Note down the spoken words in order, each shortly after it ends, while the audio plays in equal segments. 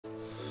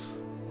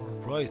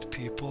Alright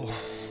people,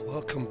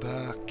 welcome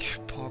back,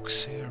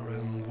 Pox here,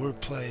 and we're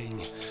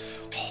playing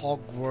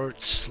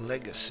Hogwarts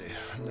Legacy.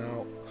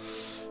 Now,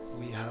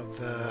 we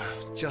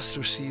have just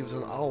received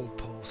an owl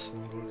post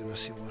and we're gonna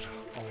see what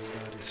all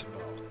that is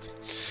about.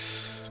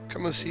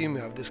 Come and see me,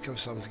 I've discovered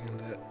something in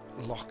the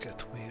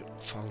locket we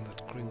found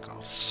at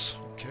Gringotts.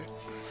 Okay.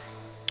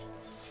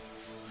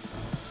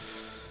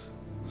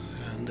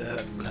 And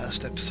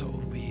last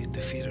episode we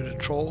defeated a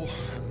troll,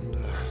 and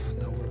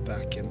now we're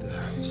back in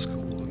the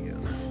school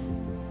again.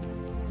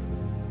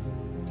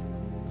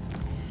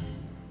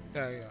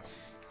 Yeah.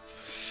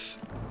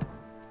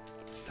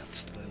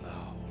 That's the little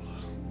owl.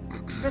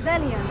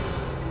 Rebellion.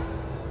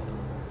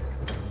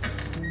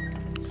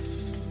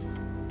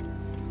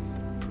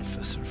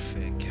 Professor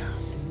Fig.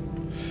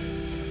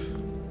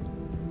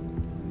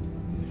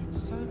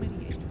 So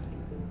many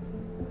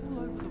aliens all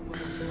over the world.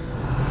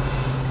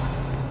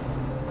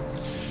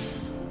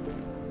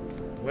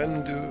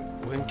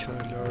 When can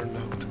I learn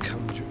how to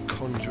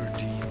conjure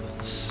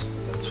demons?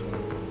 That's what I'm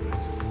wondering.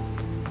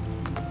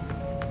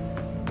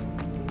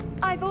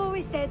 I've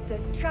always said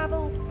that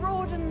travel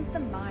broadens the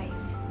mind.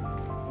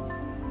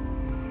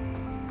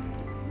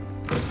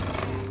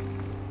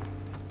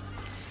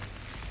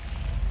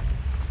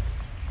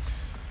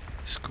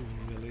 School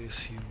really is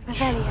huge.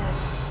 Rebellion.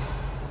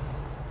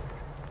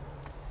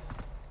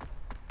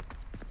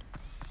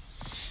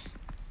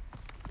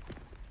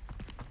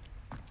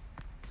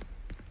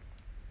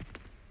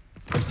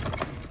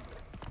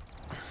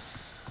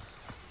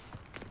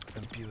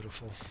 And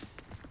beautiful.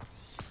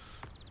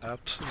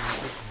 Absolutely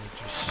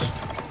gorgeous.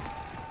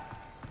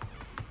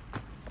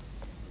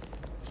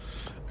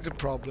 I could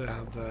probably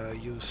have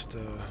used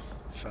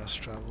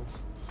fast travel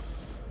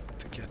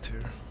to get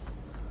here.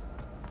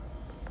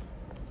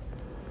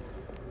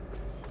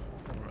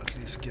 Or at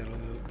least get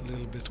a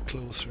little bit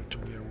closer to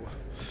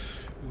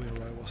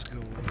where I was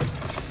going.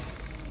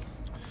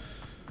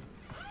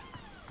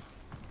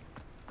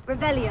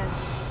 Rebellion.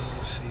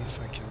 See if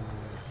I can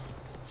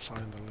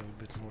find a little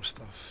bit more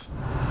stuff.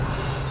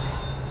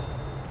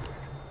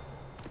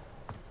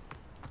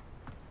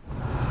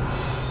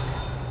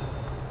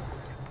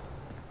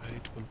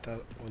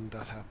 When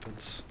that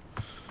happens.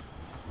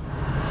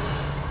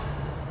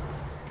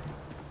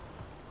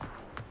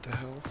 What the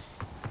hell?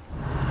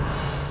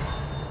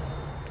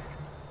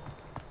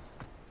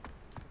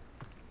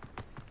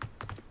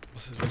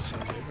 Was it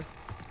inside here?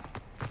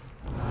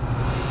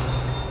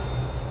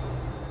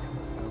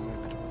 Oh,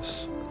 maybe it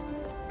was.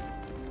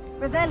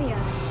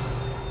 Rebellion.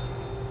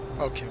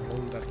 Okay, well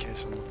in that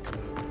case I'm not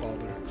gonna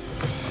bother.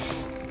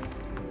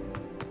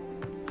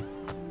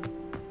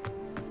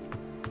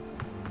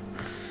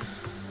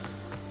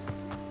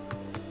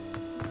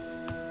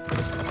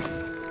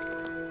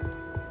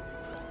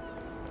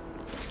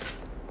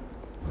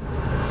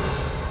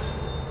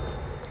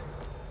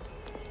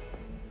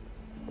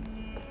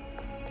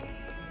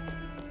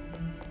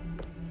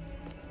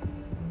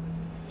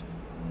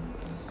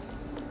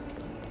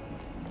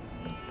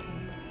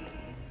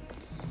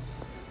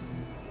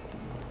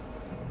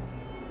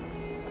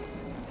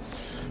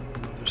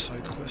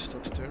 Side quest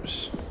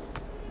upstairs.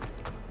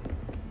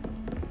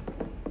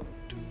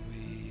 Do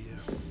we...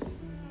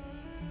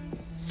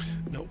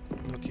 No,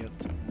 not yet.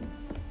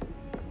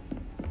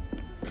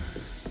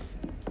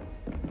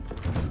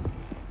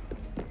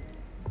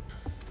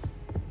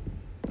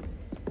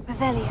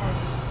 Rebellion.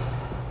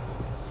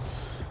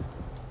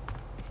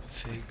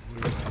 Fig,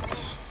 where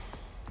at?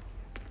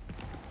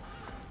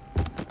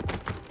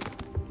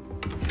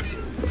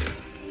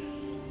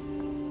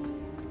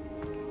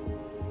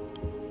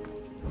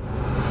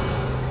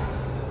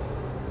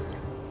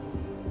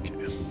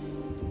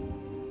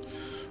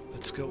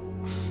 Let's go.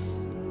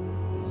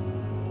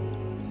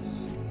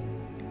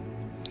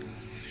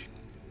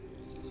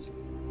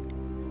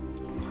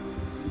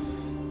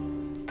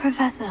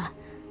 Professor,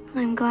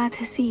 I'm glad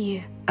to see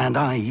you. And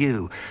I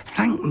you.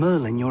 Thank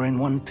Merlin you're in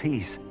one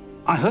piece.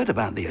 I heard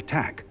about the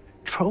attack.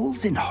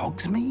 Trolls in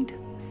Hogsmeade?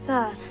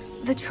 Sir,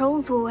 the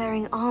trolls were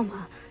wearing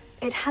armor.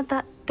 It had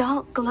that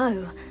dark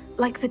glow,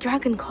 like the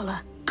dragon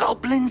collar.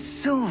 Goblin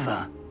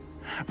silver.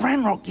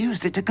 Ranrock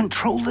used it to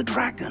control the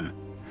dragon.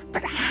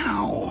 But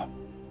how?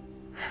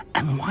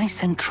 And why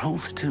send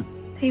trolls to...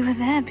 They were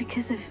there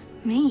because of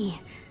me.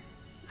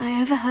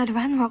 I overheard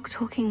Ranrock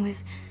talking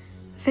with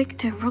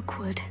Victor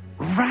Rookwood.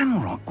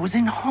 Ranrock was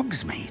in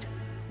Hogsmeade?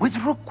 With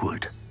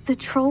Rookwood? The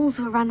trolls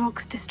were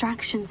Ranrock's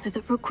distraction so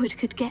that Rookwood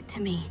could get to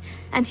me.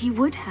 And he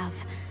would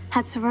have,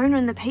 had Sirona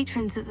and the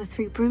patrons at the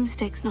Three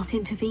Broomsticks not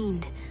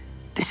intervened.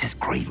 This is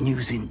grave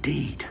news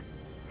indeed.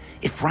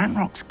 If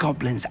Ranrock's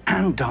goblins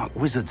and dark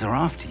wizards are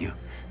after you,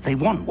 they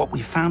want what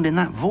we found in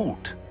that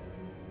vault.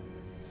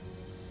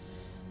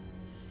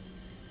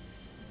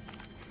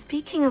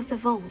 Speaking of the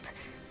vault,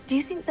 do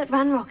you think that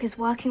Ranrock is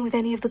working with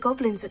any of the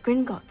goblins at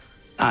Gringotts?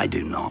 I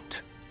do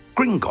not.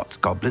 Gringotts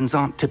goblins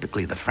aren't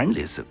typically the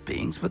friendliest of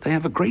beings, but they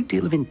have a great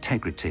deal of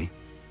integrity.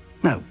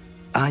 No,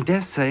 I dare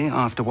say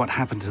after what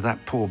happened to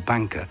that poor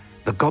banker,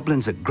 the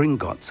goblins at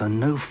Gringotts are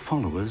no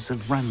followers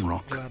of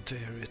Ranrock. Glad to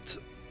hear it.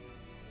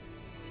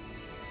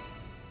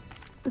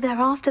 They're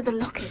after the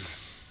locket.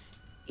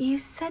 You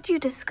said you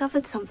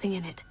discovered something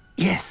in it.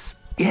 Yes,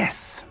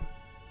 yes.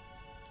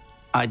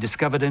 I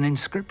discovered an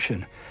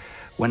inscription.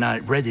 When I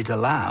read it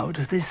aloud,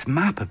 this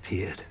map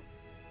appeared.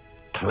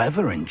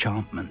 Clever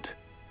enchantment.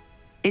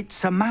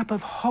 It's a map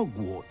of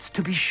Hogwarts,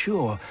 to be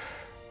sure,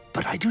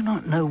 but I do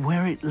not know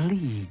where it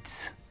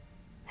leads.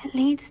 It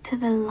leads to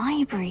the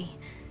library.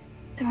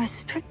 The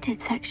restricted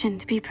section,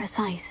 to be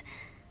precise.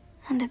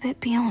 And a bit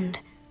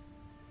beyond.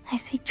 I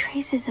see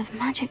traces of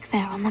magic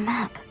there on the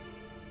map.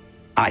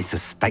 I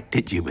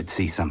suspected you would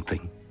see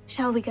something.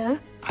 Shall we go?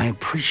 I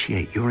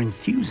appreciate your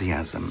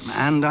enthusiasm,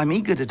 and I'm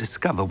eager to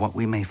discover what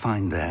we may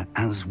find there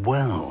as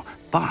well.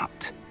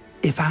 But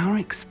if our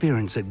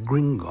experience at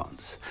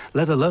Gringotts,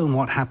 let alone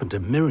what happened to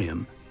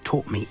Miriam,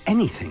 taught me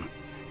anything,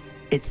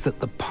 it's that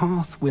the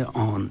path we're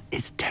on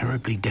is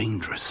terribly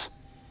dangerous.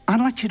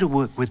 I'd like you to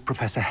work with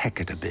Professor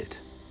Hecat a bit,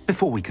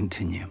 before we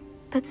continue.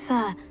 But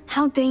sir,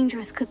 how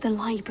dangerous could the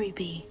library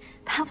be?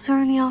 Perhaps we're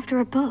only after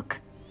a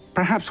book.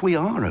 Perhaps we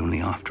are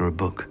only after a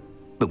book,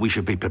 but we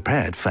should be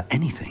prepared for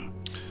anything.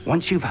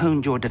 Once you've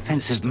honed your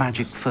defensive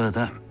magic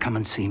further, come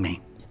and see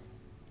me.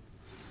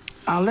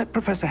 I'll let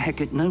Professor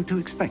Hecat know to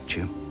expect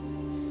you.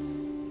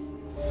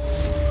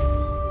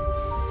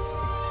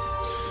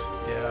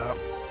 Yeah,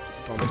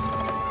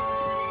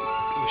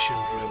 we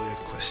shouldn't really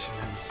question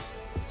him.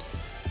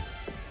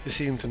 He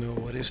seemed to know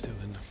what he's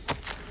doing.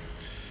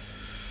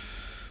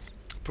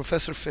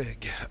 Professor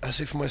Fig, as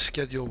if my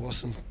schedule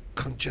wasn't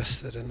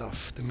congested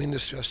enough, the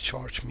Ministry has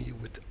charged me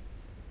with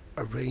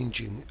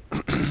arranging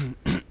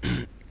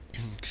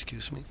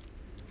excuse me,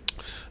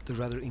 the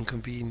rather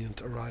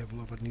inconvenient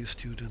arrival of a new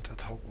student at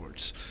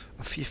Hogwarts,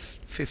 a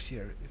fifth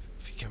year,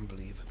 if you can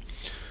believe.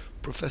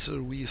 Professor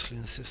Weasley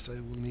insists I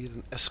will need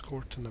an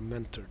escort and a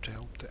mentor to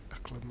help to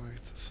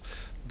acclimate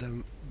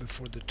them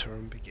before the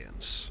term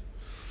begins.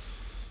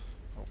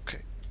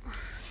 Okay.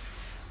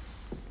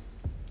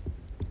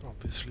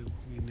 Obviously,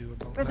 we knew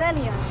about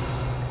Revelio. that.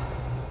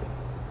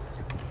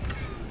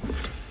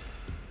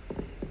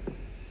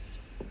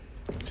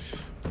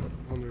 I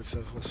wonder if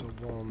that was a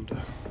wand.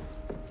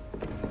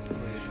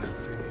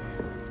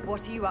 Thingy.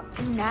 What are you up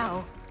to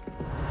now?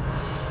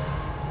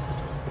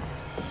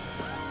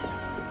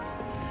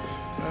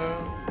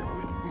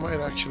 We might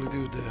actually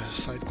do the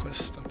side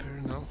quest up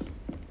here now.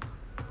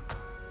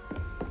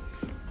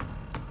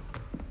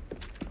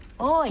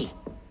 Oi!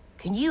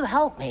 Can you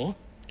help me?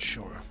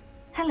 Sure.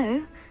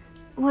 Hello.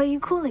 Were you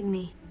calling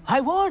me? I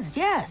was,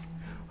 yes.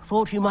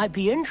 Thought you might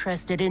be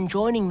interested in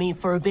joining me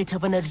for a bit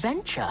of an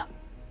adventure.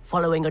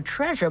 Following a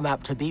treasure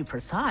map, to be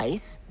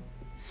precise.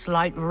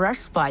 Slight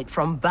respite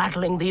from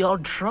battling the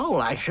odd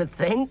troll, I should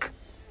think.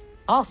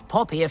 Asked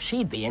Poppy if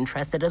she'd be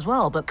interested as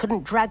well, but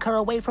couldn't drag her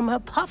away from her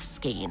puff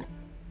skein.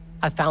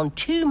 I found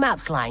 2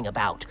 maps lying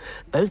about,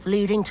 both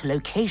leading to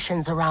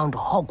locations around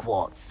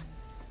Hogwarts.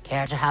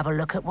 Care to have a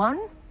look at one?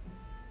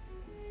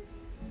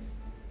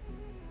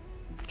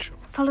 Sure.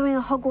 Following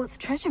a Hogwarts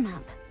treasure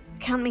map.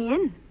 Count me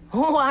in.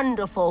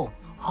 Wonderful.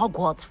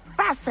 Hogwarts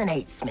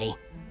fascinates me.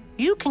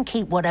 You can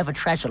keep whatever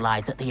treasure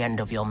lies at the end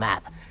of your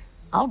map.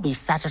 I'll be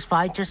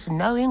satisfied just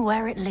knowing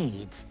where it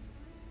leads.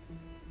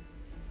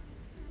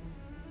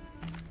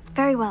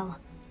 Very well.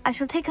 I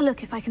shall take a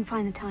look if I can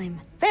find the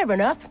time. Fair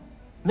enough.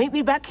 Meet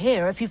me back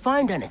here if you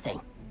find anything.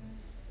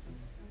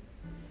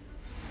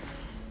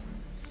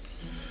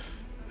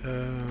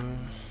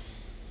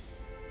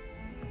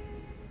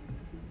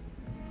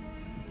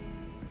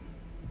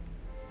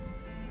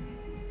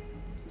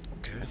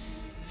 Okay.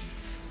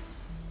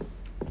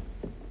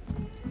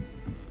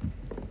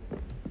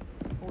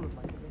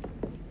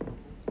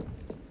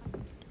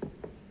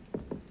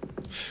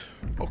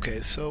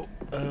 Okay, so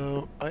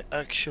I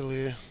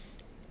actually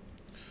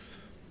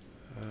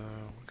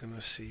we're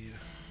gonna see.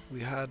 We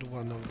had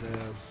one of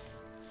the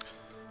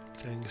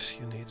things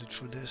you needed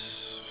for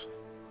this.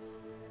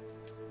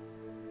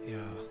 Yeah,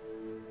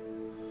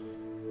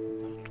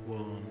 that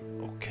one.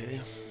 Okay.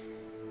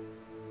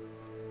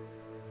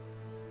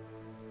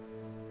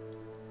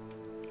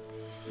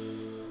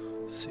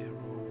 Zero,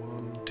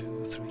 1,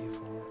 2, 3,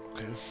 4.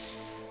 Okay.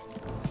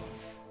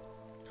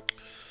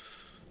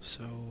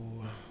 So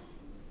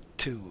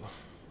 2.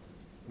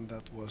 And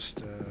that was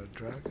the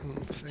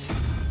dragon thing.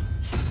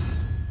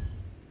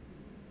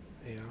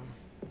 Yeah.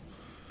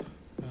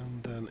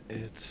 And then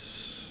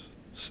it's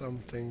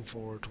something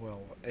for 12,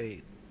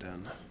 8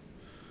 then.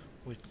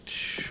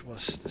 Which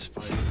was the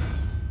spider.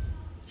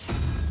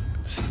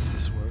 Gonna see if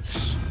this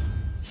works.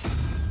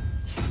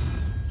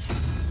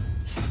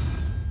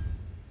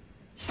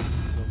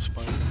 No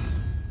spider.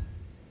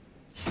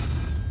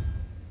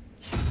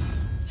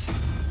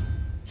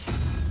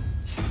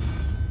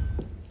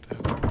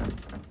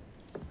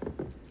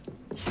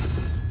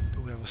 Do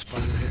we have a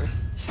spider here?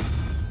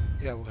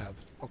 Yeah, we have.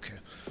 Okay.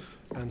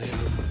 And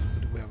here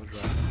do we have a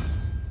dragon?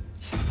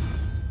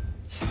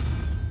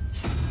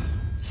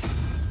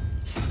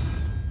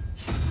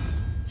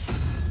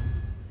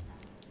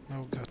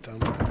 No goddamn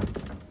dragon.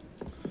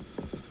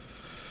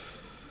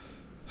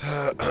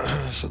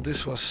 So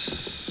this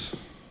was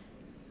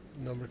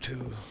number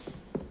 2.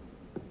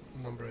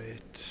 number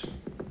 8.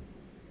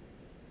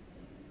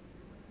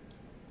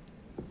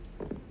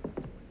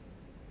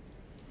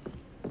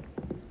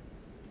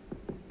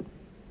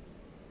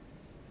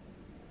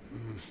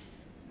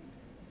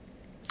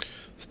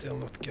 Still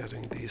not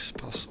getting these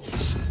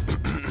puzzles.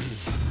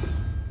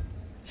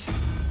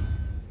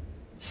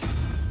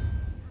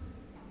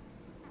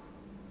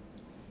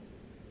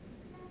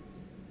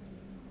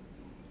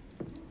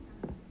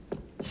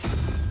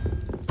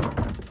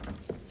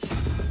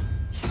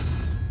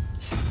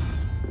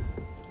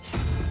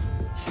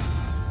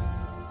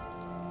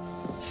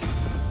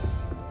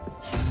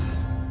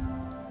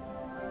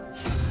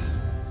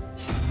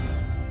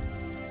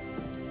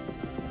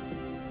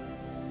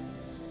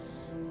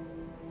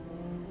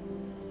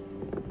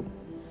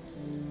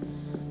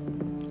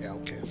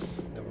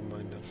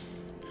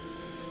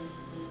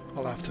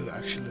 I'll have to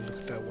actually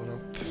look that one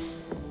up.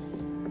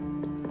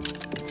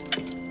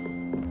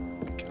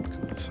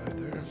 Can't go inside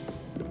there.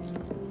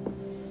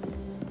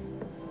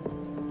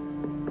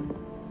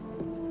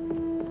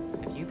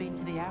 Have you been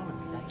to the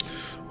Owlery lately?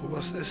 What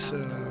was this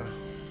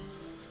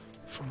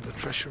from the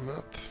treasure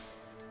map?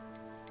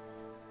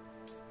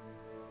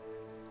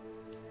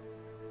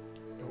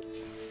 Nope.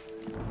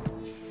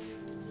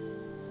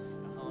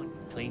 Oh,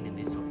 cleaning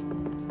this one.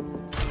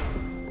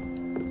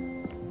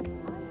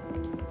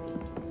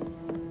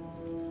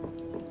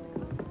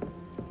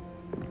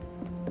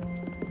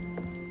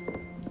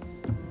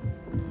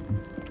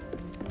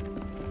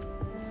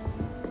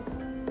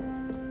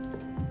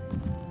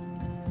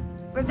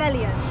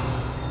 Revelio.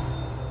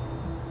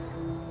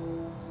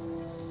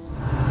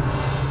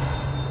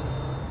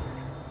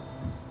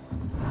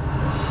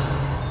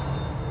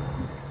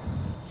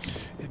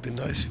 It'd be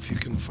nice if you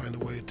can find a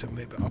way to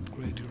maybe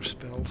upgrade your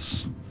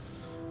spells.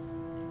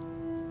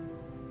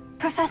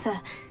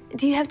 Professor,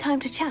 do you have time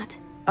to chat?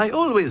 I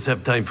always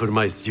have time for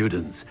my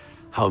students.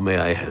 How may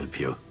I help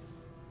you?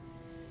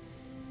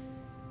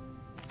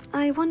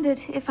 I wondered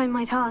if I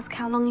might ask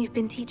how long you've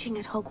been teaching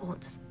at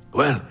Hogwarts.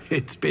 Well,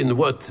 it's been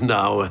what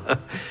now?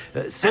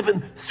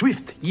 7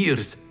 swift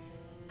years.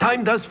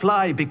 Time does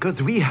fly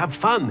because we have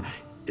fun,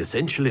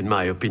 essential in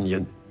my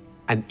opinion.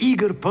 An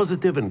eager,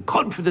 positive, and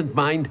confident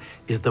mind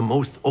is the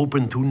most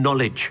open to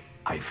knowledge,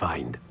 I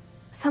find.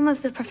 Some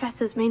of the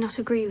professors may not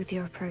agree with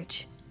your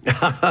approach.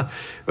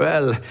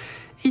 Well,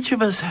 each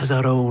of us has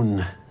our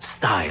own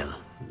style,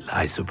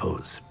 I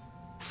suppose.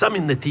 Some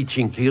in the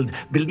teaching field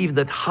believe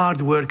that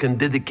hard work and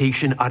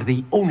dedication are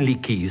the only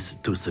keys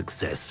to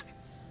success.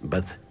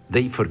 But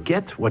they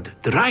forget what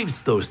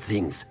drives those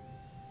things.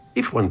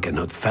 If one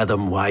cannot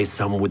fathom why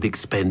some would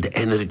expend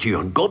energy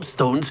on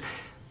gobstones,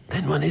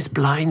 then one is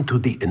blind to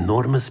the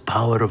enormous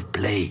power of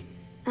play.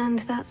 And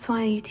that's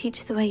why you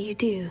teach the way you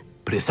do.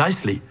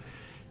 Precisely.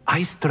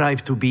 I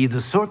strive to be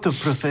the sort of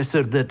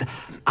professor that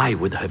I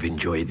would have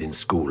enjoyed in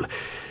school.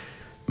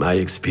 My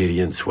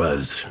experience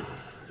was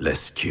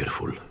less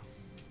cheerful.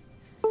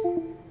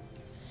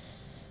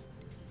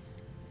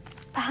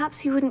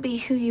 Perhaps you wouldn't be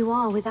who you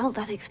are without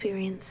that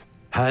experience.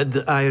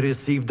 Had I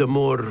received a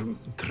more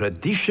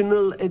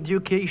traditional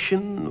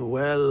education,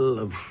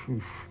 well,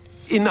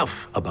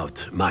 enough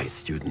about my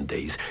student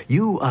days.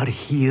 You are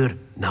here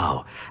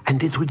now,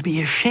 and it would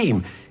be a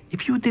shame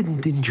if you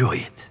didn't enjoy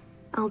it.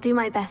 I'll do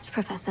my best,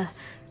 Professor.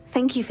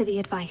 Thank you for the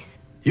advice.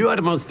 You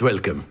are most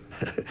welcome.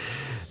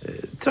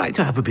 Try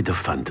to have a bit of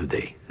fun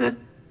today. Huh?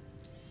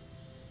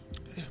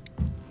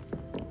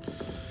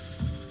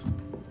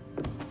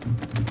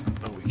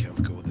 No, we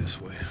can't go this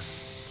way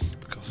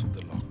because of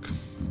the lock.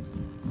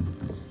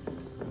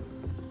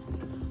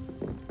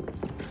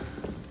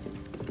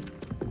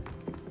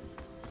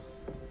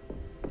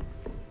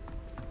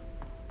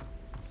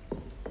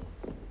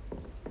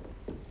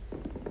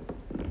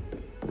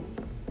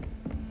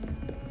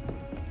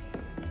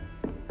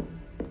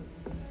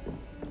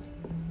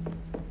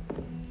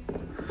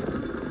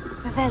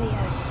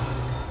 Revelio.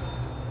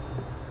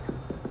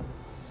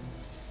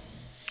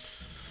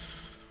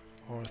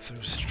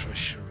 Arthur's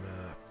treasure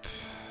map.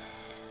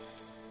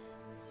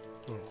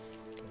 No,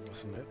 that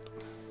wasn't it.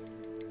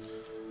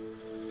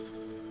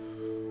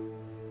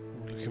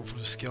 We're looking for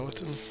the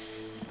skeleton.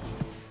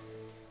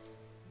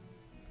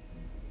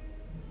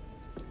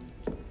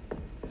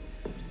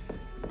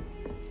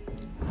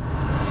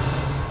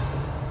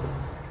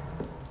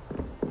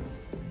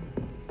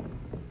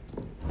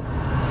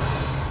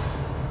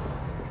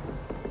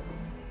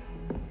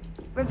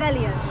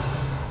 Revelio.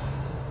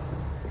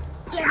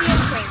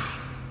 Levioso.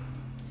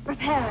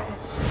 Reparo.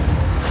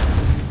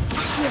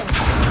 Here.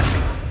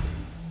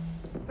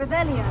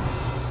 Revelio.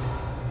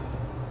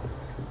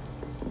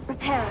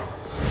 Reparo.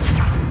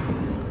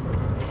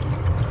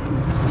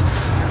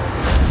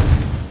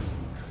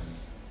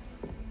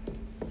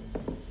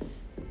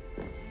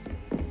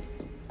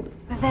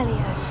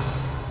 Revelio.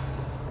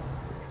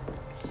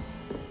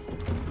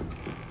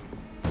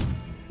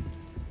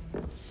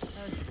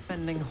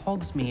 Defending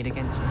Hogsmeade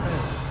against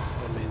crows.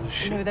 I mean, it You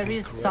should know, there be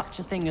is correct, such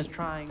a thing as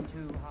trying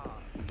too hard.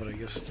 but I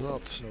guess it's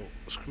not, so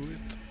screw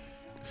it.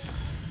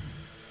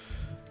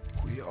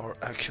 We are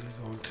actually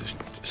going to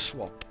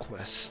swap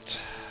quest.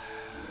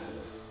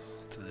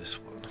 to this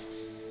one.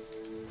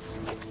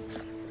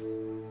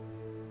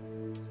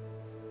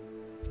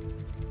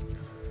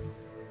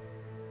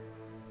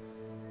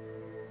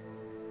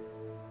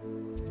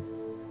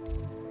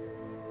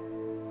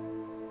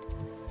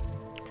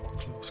 How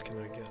close can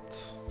I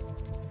get?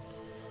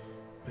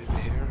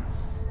 Maybe here.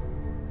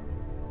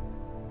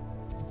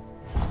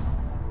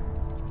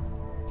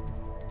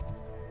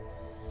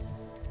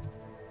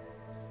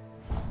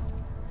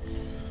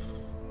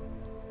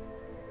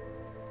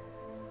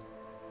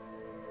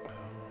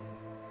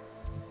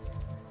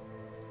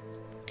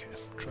 Okay,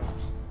 travel.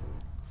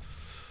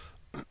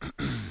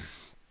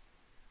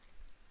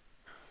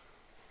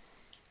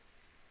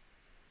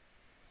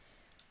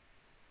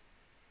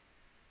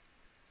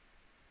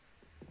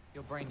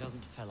 Your brain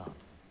doesn't fill up.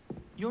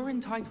 You're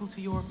entitled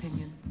to your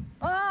opinion.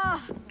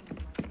 Ah!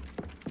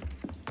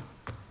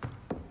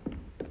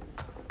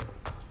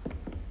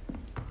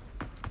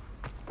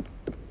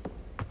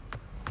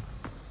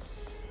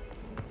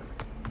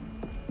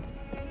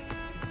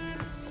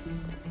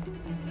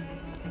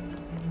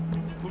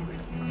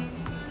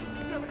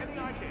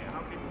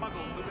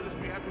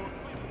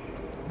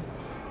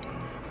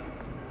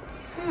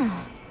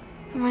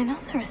 A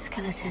rhinoceros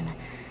skeleton.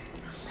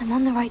 I'm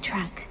on the right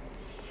track.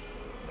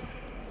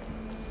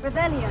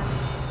 Revelio.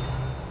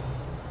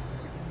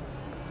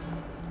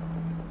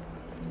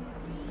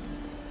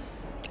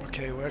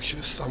 Okay, we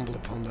actually stumbled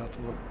upon that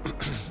one.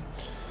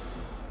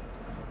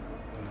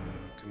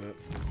 Gonna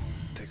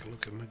take a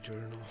look at my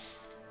journal.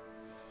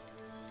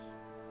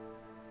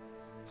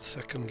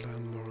 Second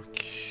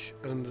landmark,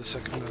 and the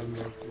second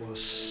landmark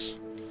was...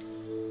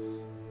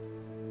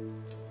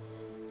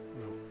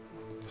 No,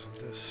 it wasn't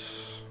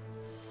this.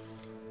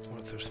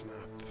 Arthur's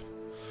map.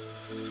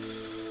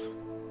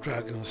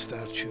 Dragon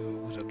statue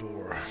with a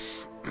door.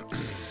 Okay.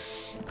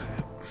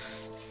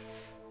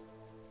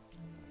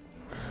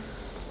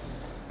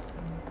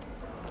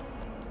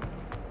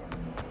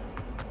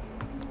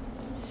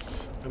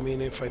 I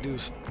mean, if I do...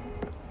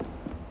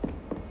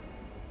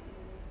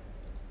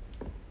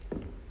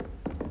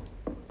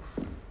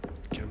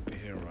 Can't be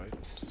here, right?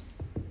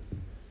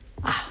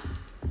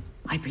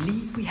 I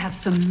believe we have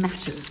some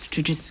matters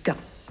to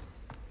discuss.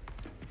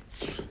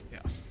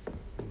 Yeah.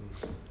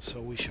 So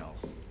we shall.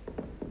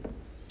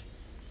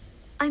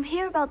 I'm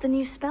here about the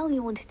new spell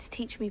you wanted to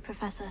teach me,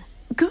 Professor.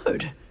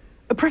 Good.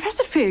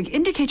 Professor Fig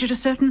indicated a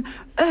certain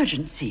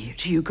urgency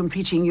to you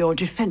completing your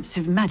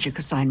defensive magic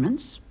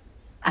assignments.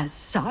 As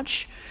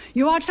such,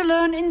 you are to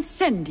learn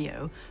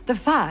Incendio, the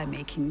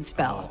fire-making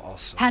spell. Oh,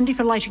 awesome. Handy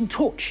for lighting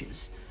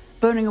torches,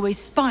 burning away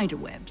spider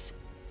webs,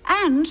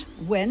 and,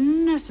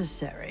 when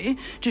necessary,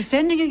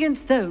 defending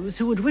against those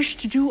who would wish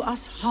to do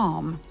us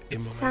harm.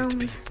 Immolate Sounds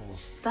people.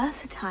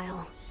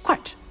 versatile.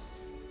 Quite.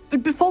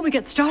 But before we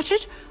get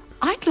started,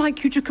 I'd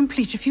like you to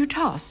complete a few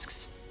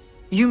tasks.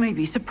 You may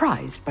be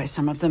surprised by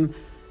some of them.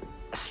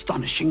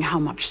 Astonishing how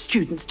much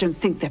students don't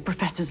think their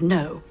professors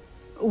know.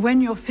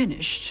 When you're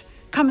finished,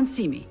 come and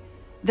see me.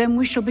 Then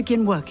we shall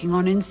begin working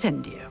on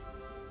Incendio.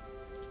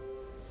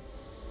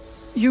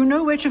 You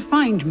know where to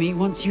find me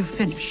once you've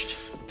finished.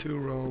 2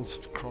 rounds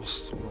of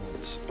crossed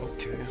wands.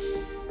 Okay.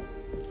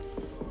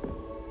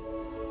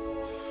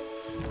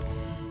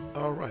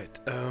 Alright,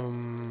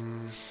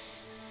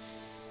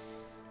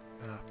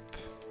 map.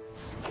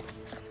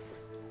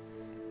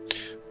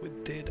 We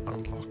did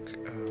unlock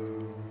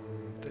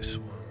this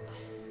one.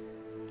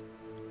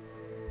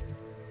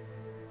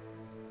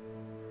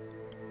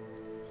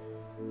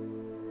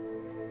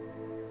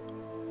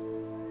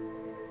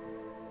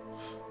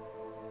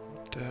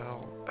 What the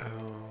hell?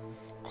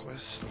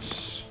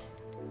 Quests.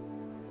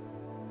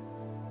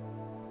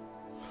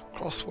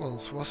 Cross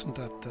ones, wasn't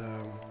that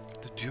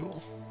the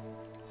duel?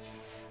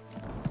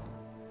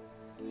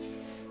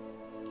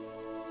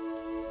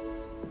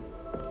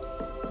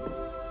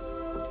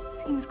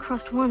 Seems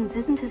crossed ones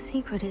isn't as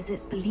secret as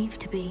it's believed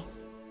to be.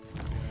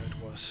 Yeah, it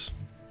was.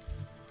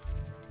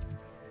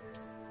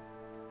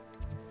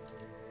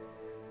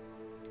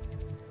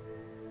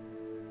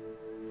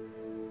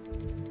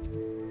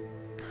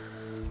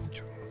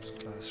 Children's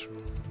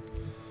classroom.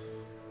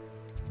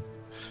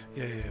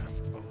 Yeah.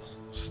 Oh,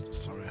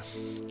 sorry.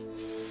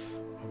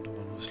 I'm the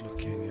one who's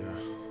looking.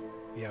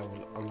 Yeah,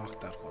 we'll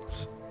unlock that one.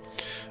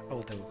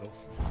 Oh, there we go.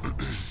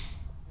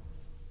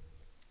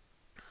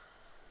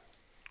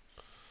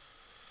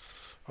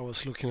 I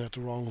was looking at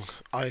the wrong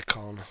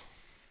icon.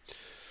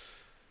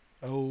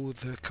 Oh,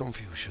 the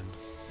confusion.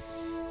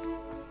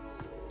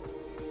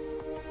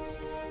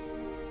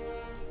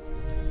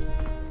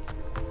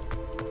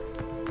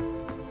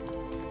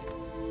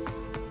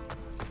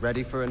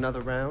 Ready for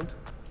another round?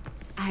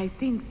 I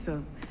think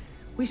so.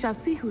 We shall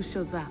see who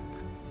shows up.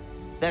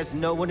 There's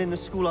no one in the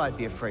school I'd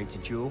be afraid to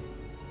duel.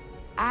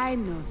 I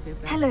know,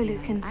 Sebastian. Hello,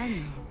 Lucan. I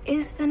know.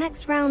 Is the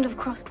next round of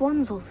crossed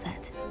ones all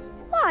set?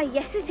 Why,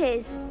 yes it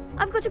is.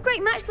 I've got a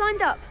great match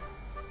lined up.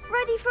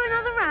 Ready for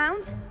another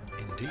round?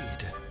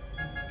 Indeed.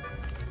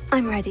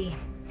 I'm ready.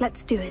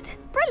 Let's do it.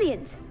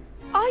 Brilliant.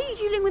 Are you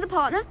dueling with a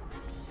partner?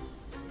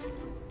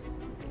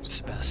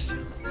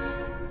 Sebastian.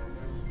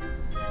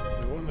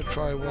 We want to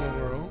try one of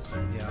our own?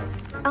 Yeah.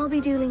 I'll be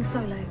dueling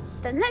solo.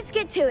 Then let's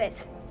get to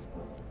it.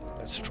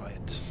 Let's try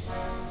it.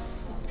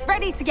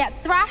 Ready to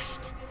get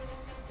thrashed?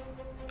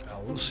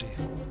 We'll see.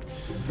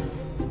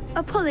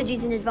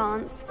 Apologies in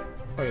advance.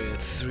 Oh, yeah,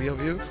 3 of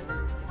you?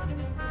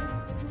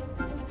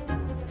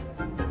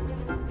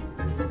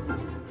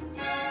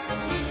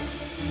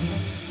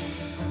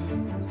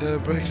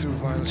 Break through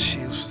violent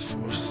shields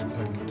with force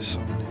like the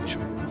summon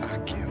into an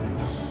Accio.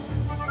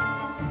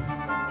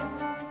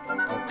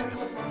 Okay.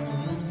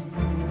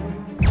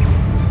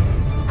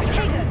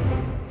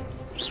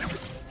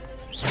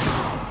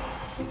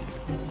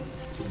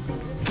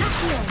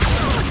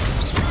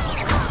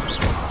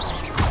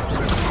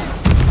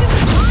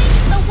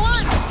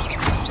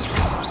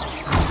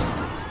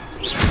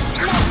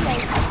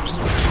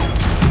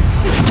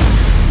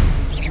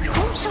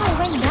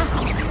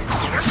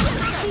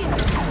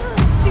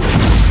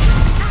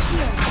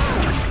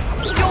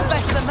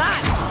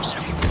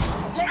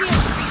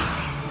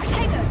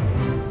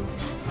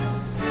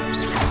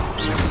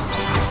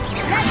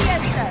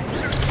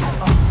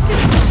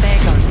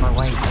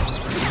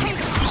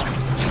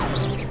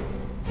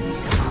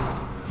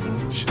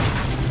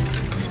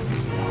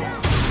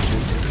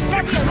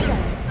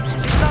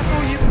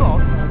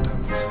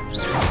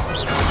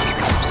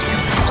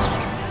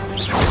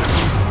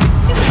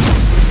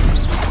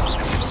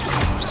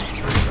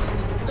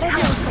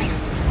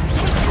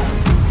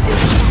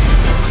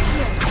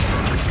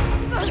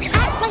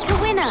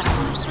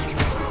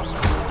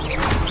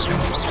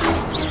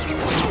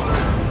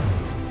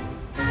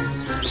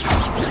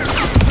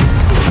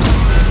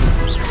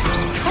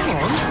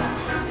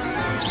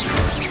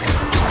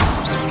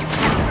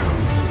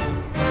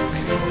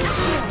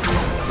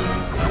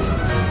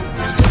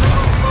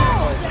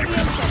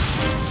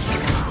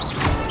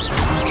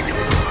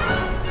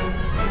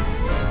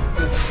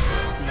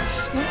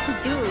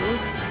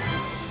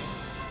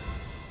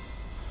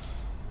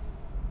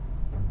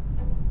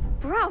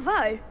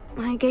 Bravo!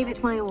 I gave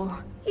it my all.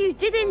 You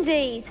did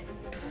indeed.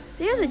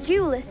 The other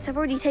duelists have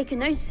already taken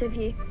notice of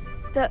you,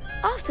 but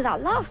after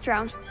that last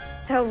round,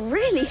 they'll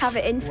really have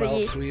it in for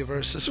you. 3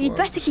 versus You'd 1,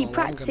 better keep that's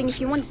all I'm practicing gonna if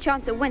you say. want a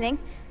chance at winning,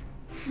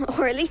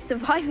 or at least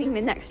surviving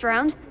the next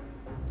round.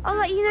 I'll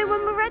let you know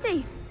when we're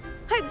ready.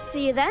 Hope to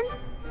see you then.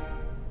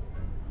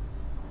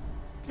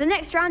 The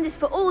next round is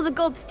for all the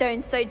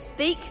gobstones, so to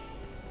speak.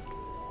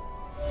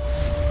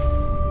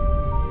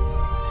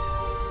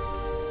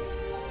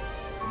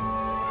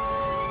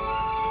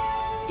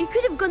 You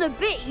could have gone a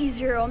bit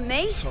easier on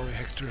me. Sorry,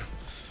 Hector.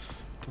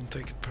 Don't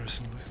take it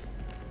personally.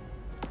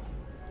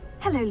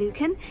 Hello,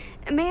 Lucan.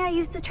 May I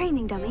use the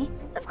training dummy?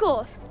 Of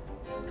course.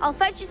 I'll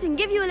fetch it and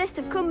give you a list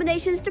of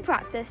combinations to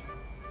practice.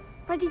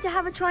 Ready to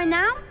have a try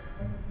now?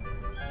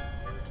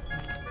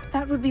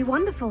 That would be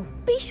wonderful.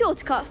 Be sure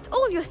to cast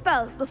all your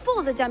spells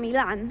before the dummy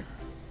lands.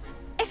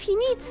 If you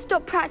need to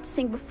stop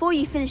practicing before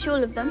you finish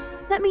all of them,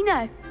 let me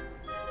know.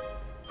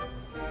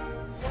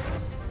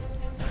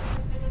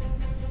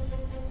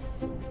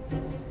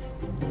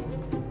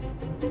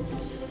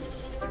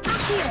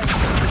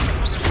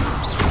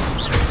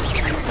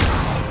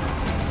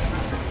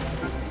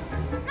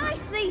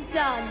 Nicely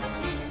done.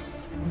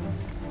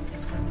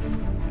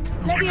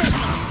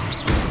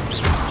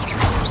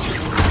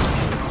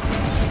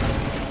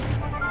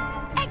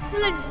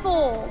 Excellent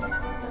form.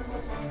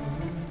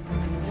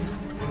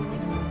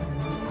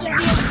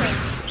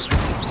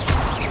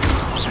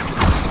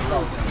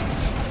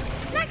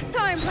 Next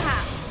time,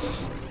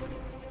 perhaps.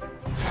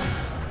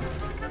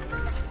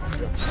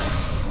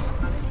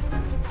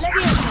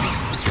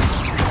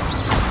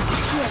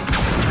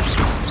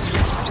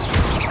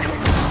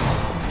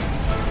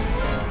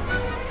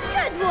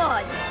 Good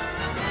one.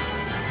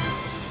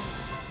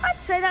 I'd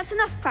say that's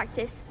enough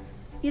practice.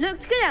 You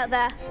looked good out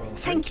there. Well,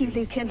 Thank you,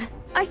 Lucan.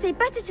 I say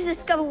better to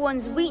discover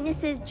one's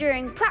weaknesses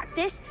during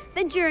practice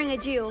than during a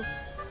duel.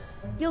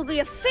 You'll be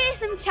a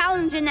fearsome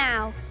challenger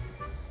now.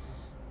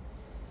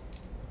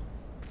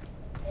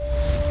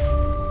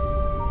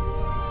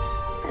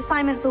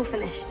 Assignment's all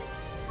finished.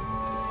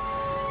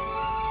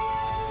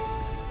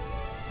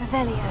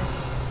 Revelio.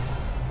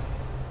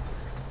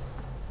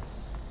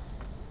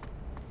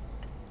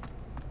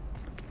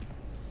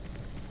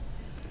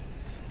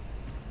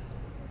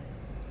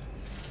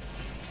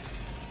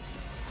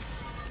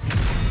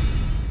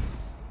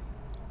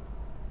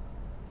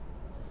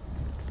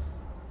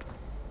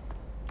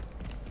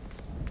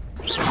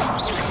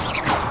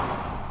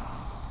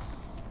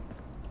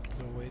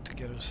 No way to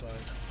get inside.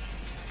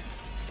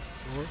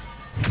 Or?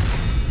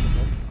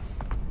 Nope.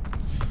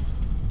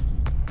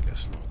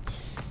 Guess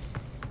not.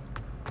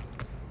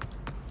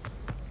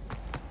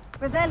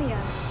 Revelio.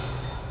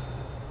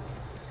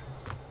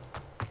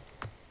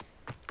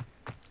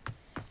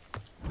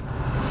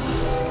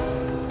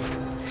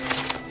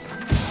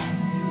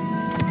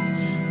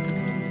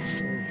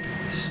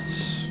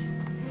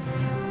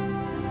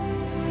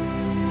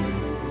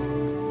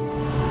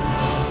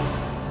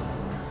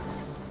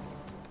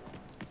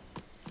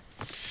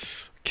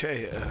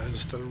 Okay,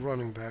 instead of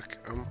running back,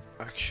 I'm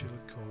actually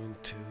going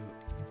to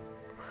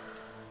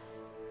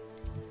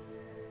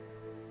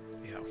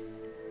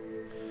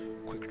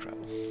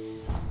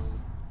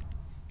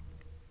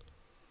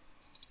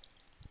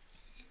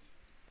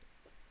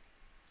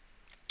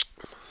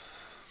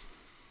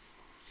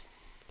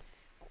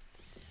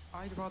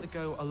I'd rather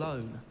go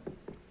alone.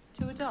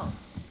 To a dog?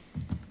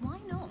 Why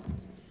not?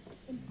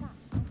 In fact,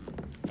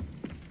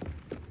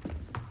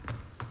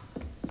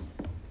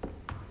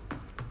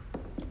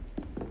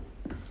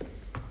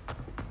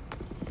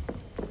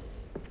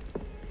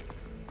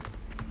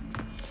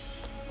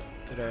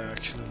 did I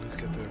actually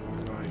look at the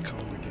wrong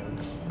icon again?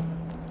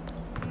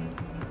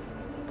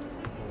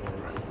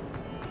 Or...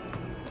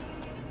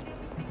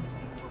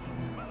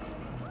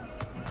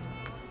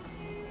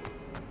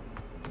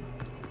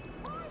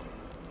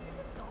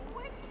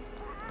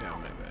 yeah,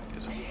 maybe I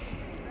did.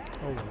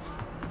 Oh well.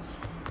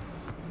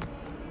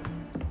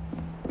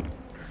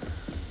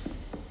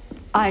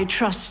 I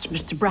trust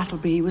Mr.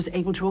 Brattleby was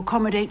able to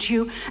accommodate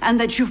you and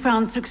that you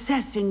found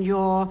success in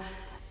your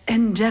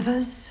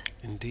endeavors.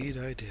 Indeed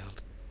I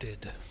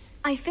did.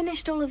 I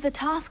finished all of the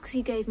tasks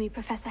you gave me,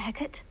 Professor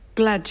Hecat.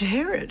 Glad to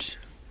hear it.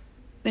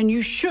 Then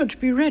you should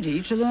be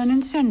ready to learn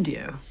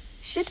Incendio.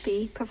 Should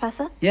be,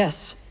 Professor.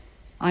 Yes.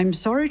 I'm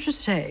sorry to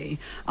say,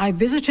 I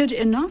visited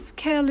enough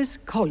careless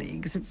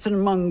colleagues at St.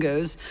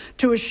 Mungo's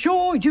to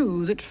assure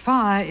you that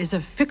fire is a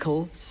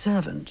fickle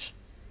servant.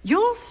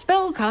 Your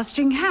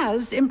spellcasting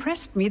has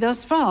impressed me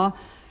thus far,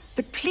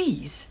 but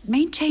please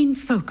maintain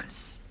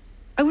focus.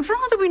 I would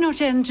rather we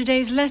not end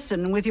today's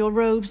lesson with your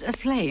robes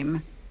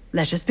aflame.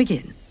 Let us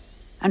begin.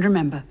 And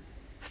remember,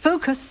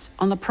 focus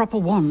on the proper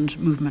wand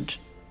movement.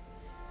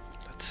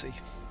 Let's see.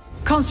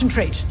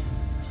 Concentrate,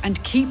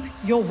 and keep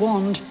your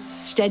wand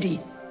steady.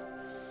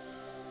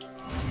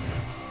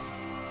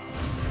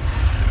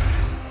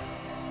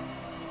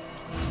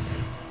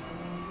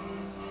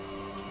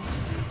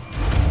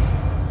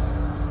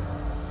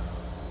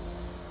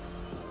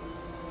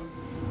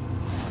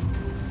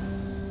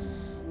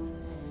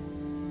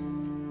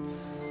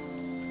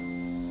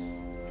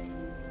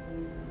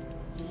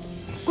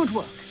 Good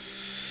work.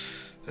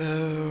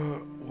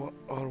 What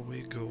are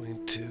we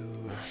going to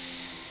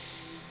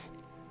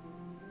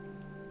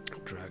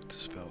drag the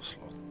spell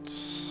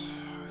slots?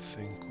 I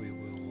think we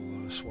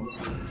will swap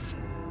them for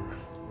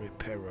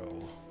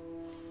Reparo.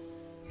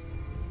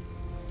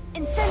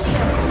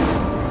 Incendio!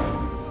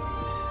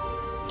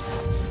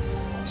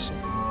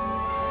 Awesome.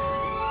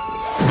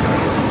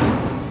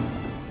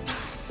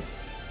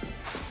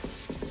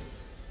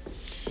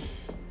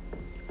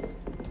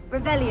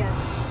 Revelio.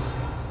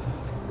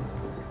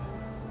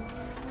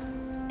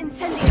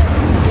 Incendio.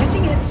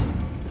 Getting it.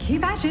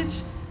 Keep at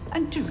it.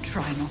 And do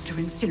try not to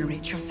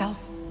incinerate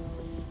yourself.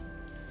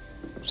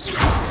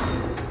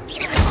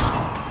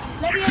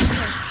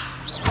 Levioso.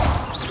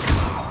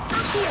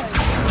 Accio.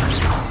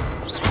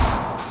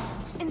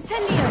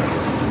 Incendio.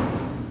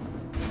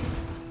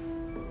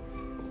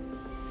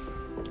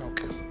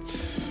 Okay.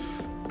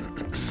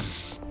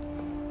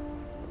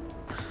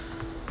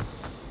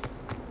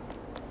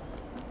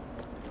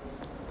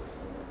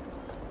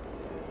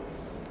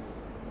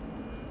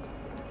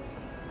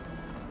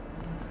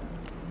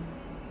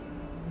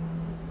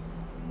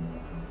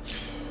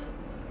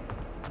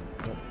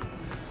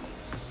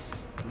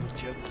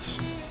 Not yet.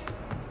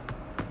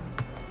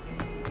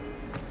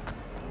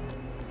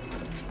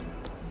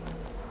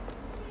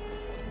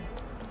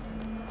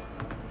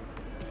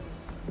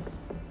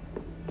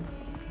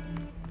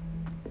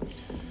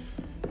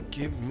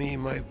 Give me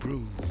my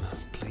broom,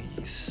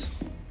 please.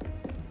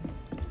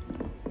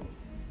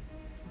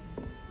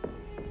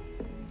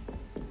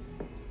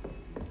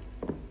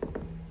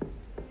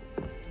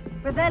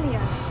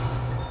 Revelio.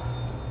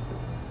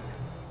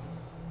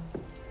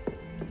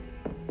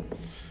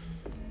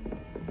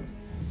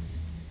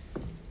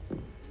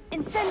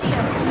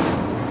 Incendio.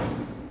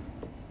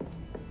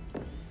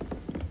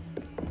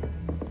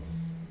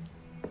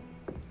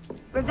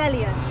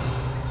 Revelio.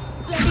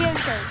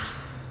 Levioso.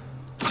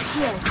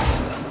 Heal.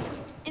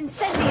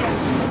 Incendio.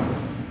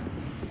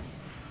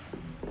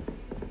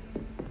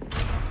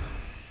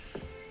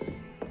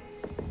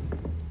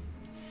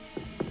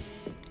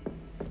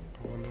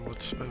 I wonder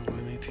what spell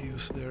I need to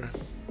use there.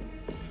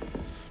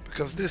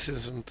 Because this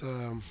isn't...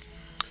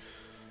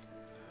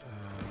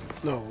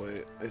 no,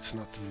 it's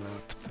not the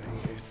map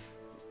thing.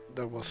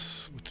 That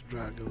was with the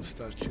dragon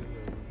statue.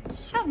 And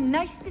so how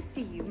nice to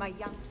see you, my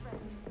young friend.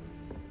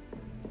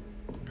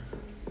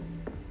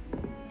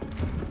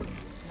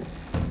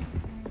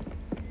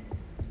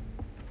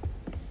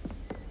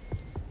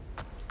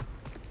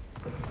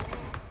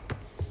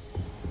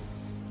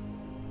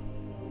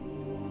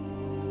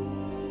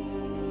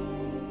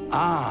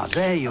 Ah,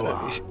 there you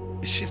are.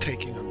 Is she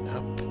taking a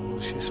nap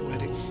while she's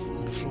waiting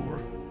on the floor?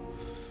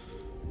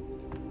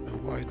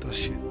 And why does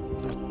she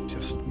not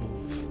just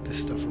move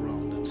this stuff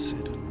around and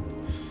sit in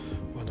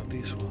one of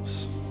these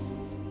ones?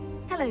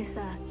 Hello,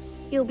 sir.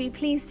 You'll be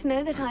pleased to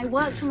know that I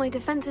worked on my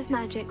defensive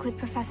magic with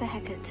Professor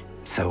Hecat.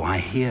 So I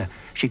hear.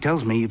 She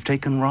tells me you've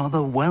taken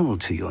rather well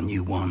to your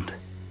new wand.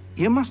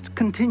 You must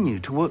continue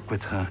to work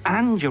with her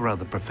and your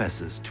other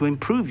professors to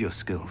improve your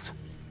skills.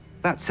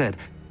 That said,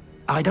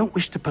 I don't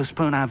wish to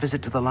postpone our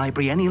visit to the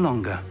library any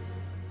longer.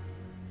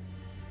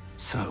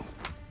 So,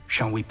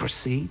 shall we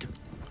proceed?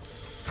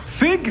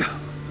 Fig,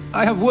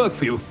 I have work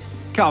for you.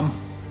 Come.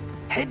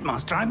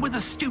 Headmaster, I'm with a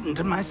student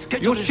and my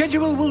schedule Your is...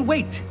 schedule will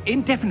wait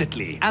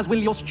indefinitely, as will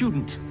your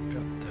student.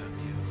 God damn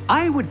you.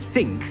 I would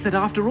think that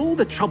after all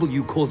the trouble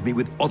you caused me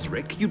with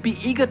Osric, you'd be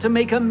eager to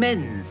make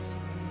amends.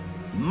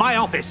 My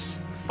office,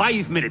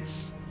 5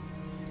 minutes.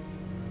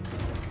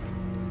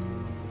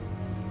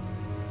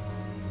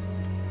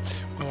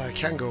 Well, I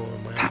can go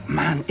on my own. That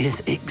man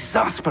is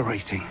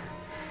exasperating.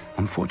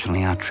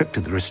 Unfortunately, our trip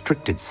to the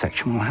restricted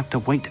section will have to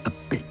wait a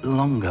bit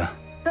longer.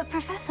 But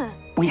Professor...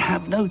 We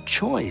have no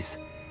choice.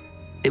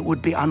 It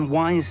would be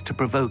unwise to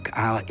provoke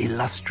our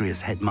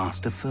illustrious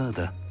headmaster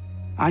further.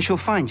 I shall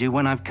find you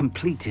when I've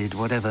completed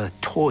whatever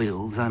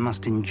toils I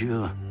must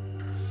endure.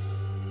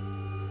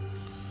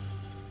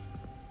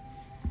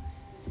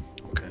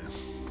 Okay.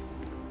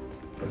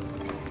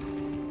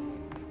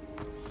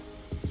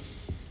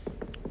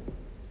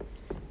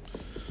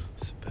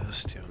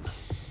 Sebastian.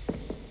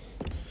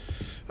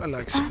 I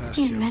like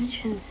Sebastian.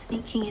 mentioned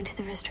sneaking into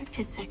the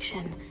restricted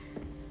section.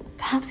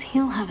 Perhaps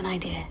he'll have an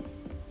idea.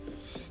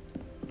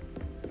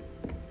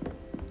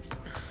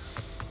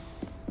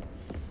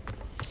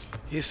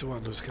 He's the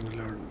one who's going to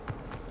learn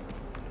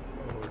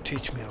or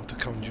teach me how to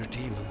conjure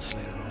demons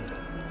later on.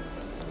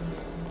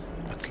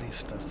 At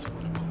least that's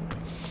what I'm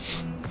hoping.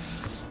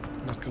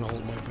 I'm not going to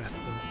hold my breath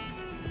though.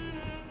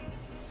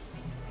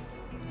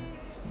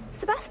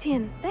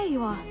 Sebastian, there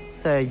you are.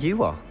 There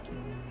you are.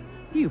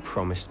 You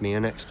promised me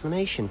an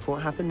explanation for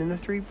what happened in the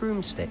Three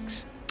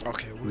Broomsticks.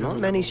 Okay, Not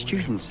many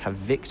students have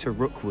Victor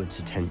Rookwood's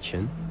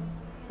attention.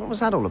 What was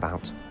that all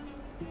about?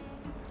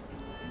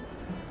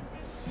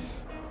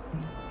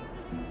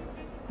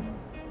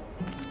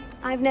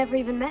 I've never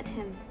even met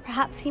him.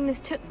 Perhaps he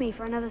mistook me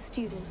for another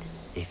student.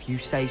 If you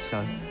say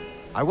so.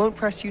 I won't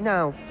press you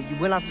now, but you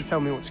will have to tell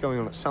me what's going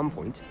on at some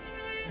point.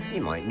 You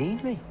might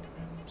need me.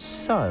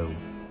 So,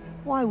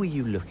 why were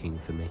you looking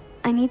for me?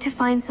 I need to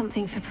find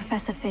something for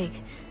Professor Fig,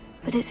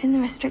 but it's in the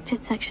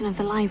restricted section of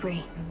the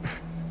library.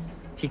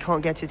 He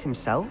can't get it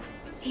himself?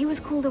 He was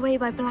called away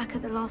by Black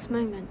at the last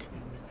moment.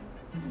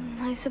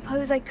 I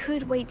suppose I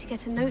could wait to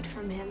get a note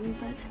from him,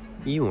 but...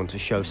 You want to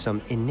show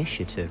some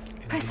initiative.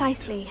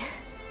 Precisely.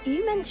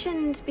 You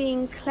mentioned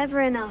being clever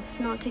enough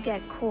not to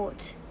get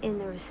caught in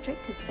the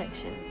restricted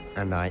section.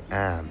 And I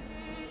am.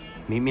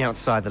 Meet me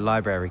outside the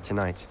library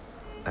tonight,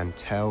 and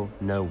tell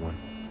no one.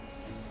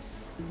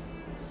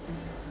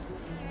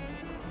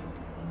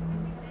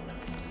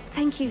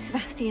 Thank you,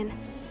 Sebastian.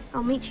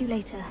 I'll meet you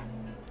later.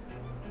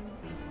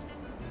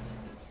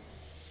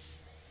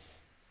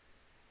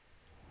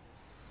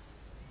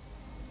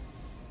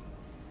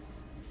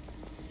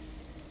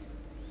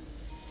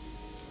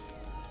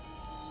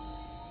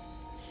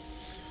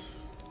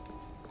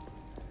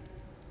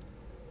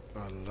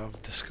 I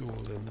love the school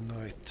in the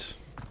night.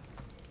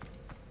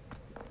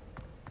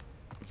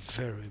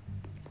 Very,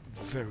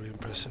 very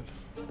impressive.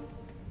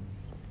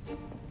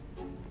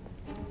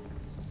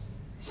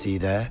 See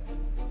there?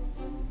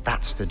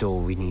 That's the door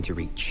we need to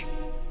reach.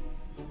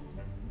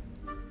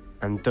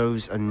 And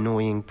those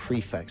annoying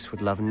prefects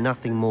would love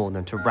nothing more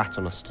than to rat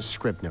on us to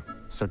Scribner,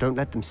 so don't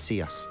let them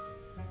see us.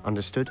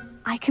 Understood?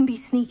 I can be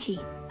sneaky.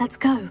 Let's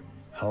go.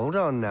 Hold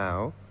on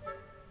now.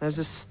 There's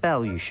a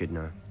spell you should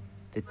know.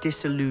 The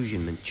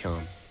Disillusionment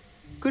Charm.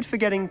 Good for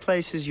getting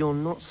places you're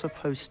not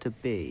supposed to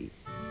be.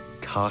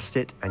 Cast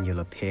it and you'll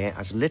appear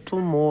as little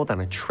more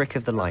than a trick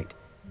of the light,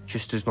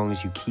 just as long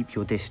as you keep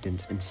your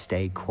distance and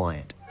stay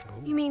quiet.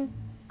 You mean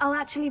I'll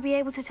actually be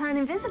able to turn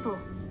invisible?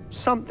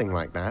 Something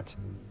like that.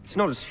 It's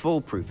not as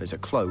foolproof as a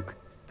cloak,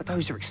 but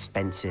those are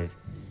expensive.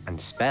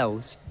 And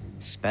spells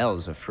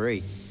are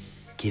free.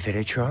 Give it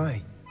a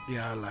try.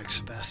 Yeah, I like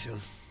Sebastian.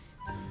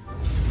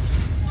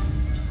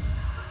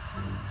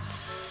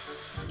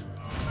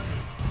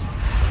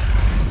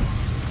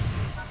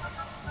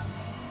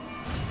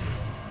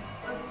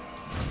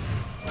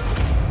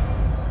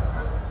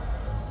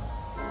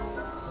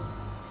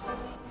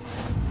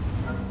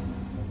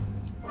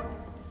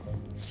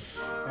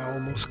 I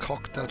almost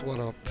cocked that one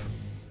up.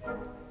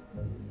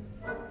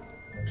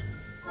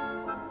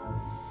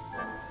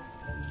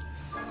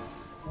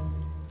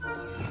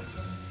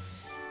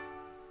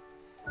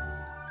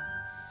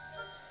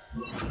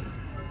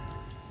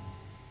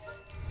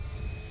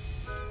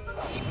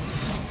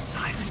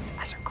 Silent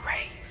as a grave.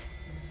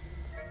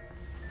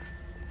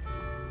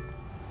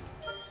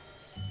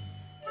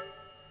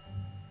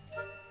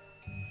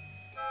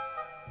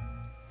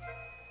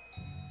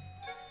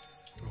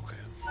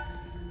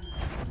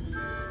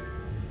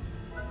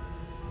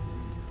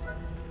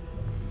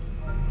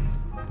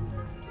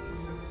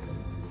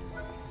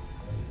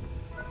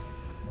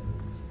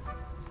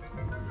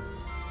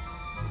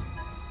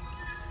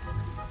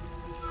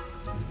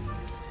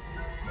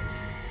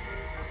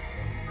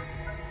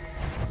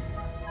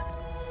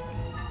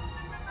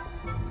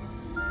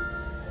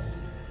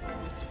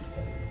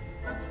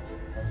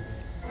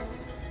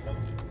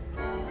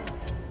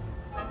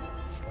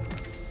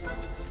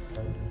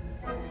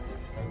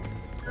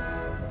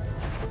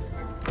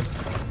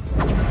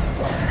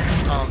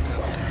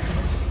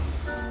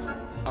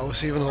 I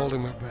was even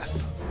holding my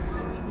breath.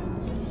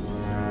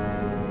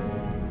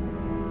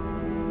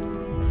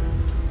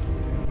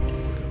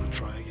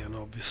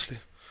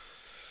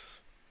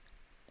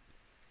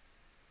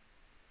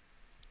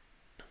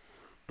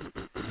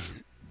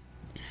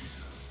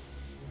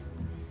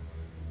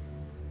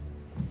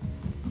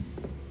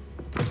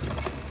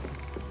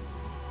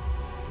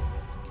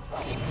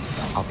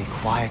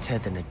 quieter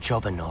than a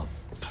jobber knob.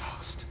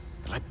 Blast.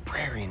 The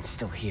librarian's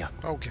still here.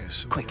 Okay,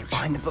 so Quick,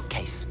 behind the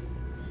bookcase.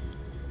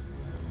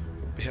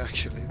 We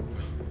actually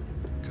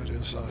got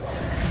inside.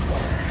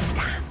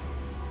 Damn.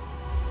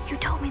 You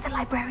told me the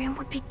librarian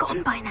would be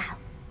gone by now.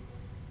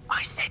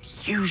 I said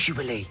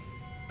usually,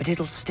 but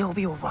it'll still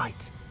be all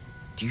right.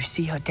 Do you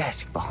see her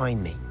desk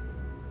behind me?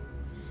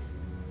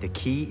 The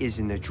key is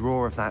in the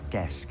drawer of that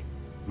desk.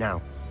 Now,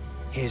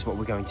 here's what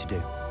we're going to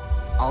do.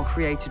 I'll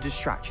create a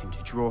distraction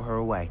to draw her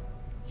away.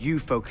 You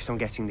focus on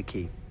getting the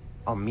key.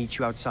 I'll meet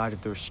you outside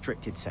of the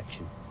restricted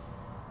section.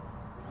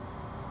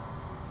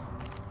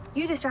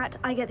 You distract,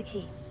 I get the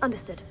key.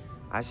 Understood.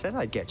 I said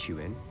I'd get you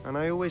in, and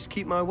I always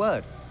keep my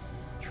word.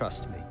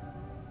 Trust me.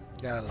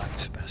 Yeah, I like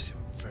Sebastian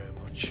very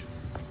much.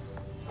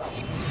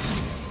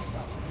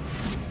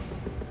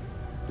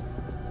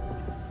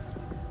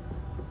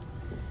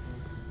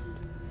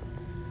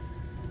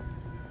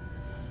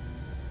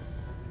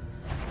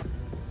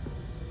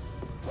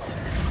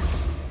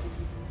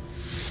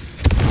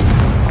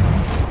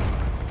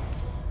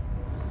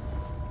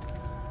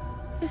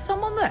 Is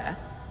someone there?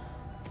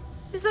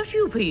 Is that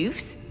you,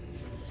 Peeves?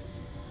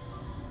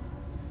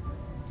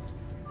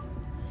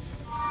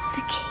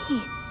 The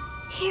key.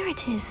 Here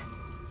it is.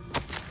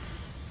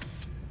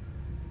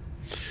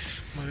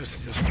 What is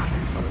it just read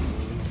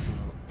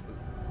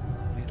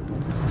about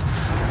that?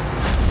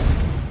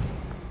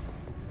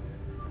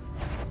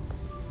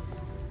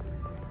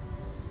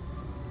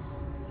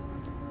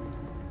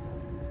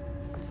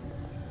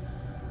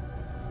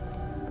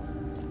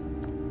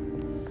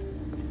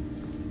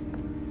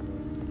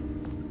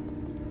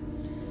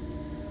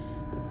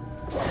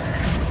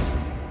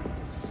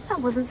 That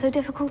wasn't so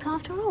difficult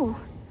after all.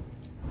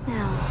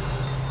 Now,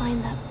 to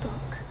find that book.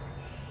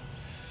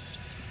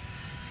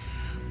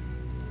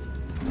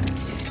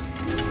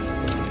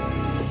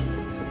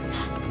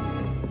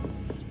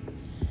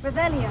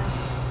 Revelio.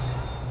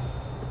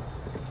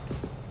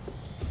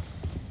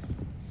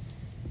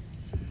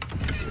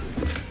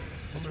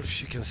 Wonder if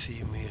she can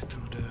see me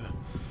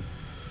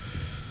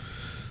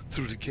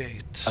through the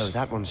gate. Oh,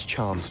 that one's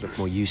charmed to look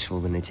more useful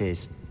than it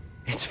is.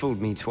 It's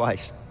fooled me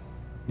twice.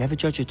 Never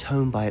judge a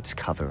tome by its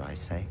cover, I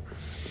say.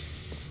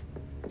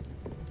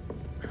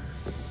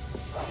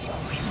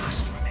 We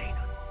must remain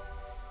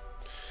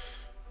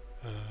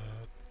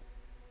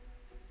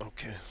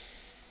Okay.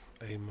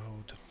 A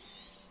mode.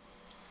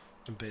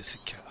 And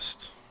basic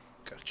cast.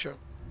 Gotcha.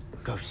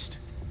 Ghost,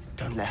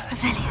 don't let her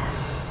see.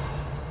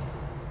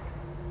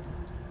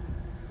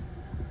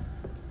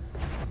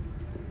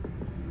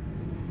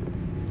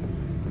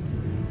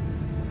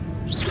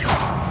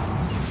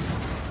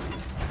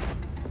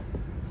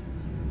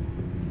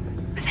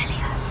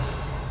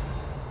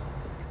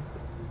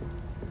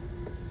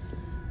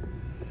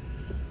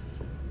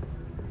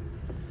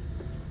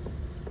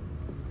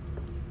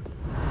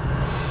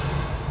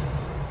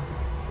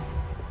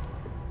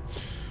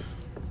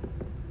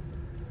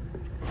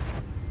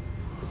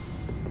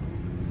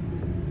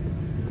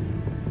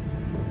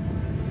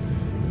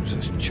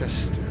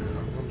 Chest there.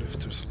 I wonder if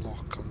there's a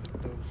lock on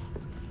it though.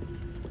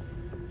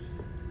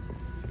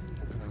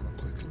 I'm gonna have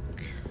a quick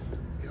look.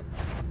 Yep.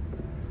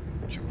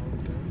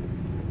 Charm there.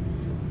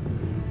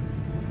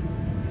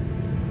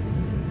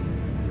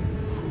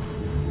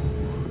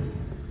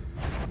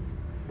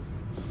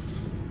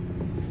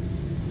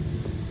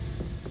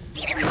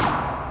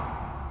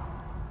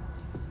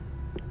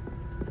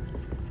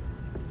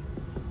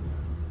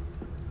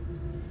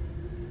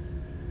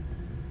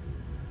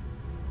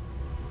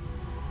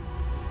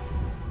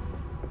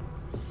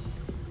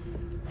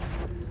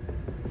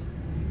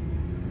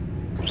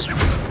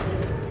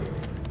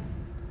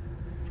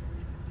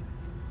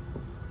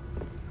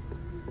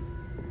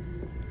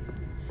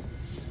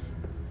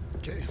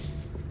 Okay.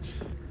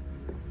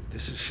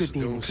 This is Should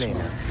be going clear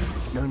now.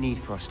 smooth. No need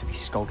for us to be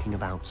skulking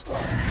about.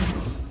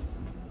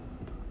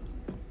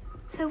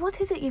 So what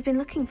is it you've been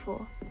looking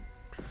for?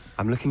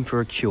 I'm looking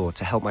for a cure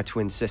to help my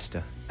twin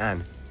sister,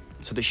 Anne,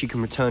 so that she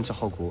can return to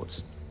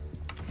Hogwarts.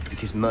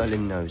 Because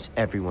Merlin knows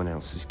everyone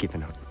else has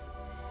given up.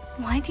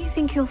 Why do you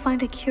think you'll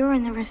find a cure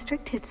in the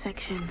restricted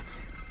section?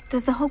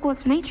 Does the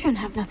Hogwarts matron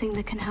have nothing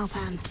that can help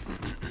Anne?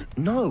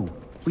 No!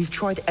 We've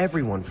tried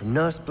everyone from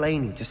Nurse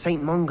Blaney to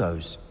St.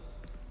 Mungo's.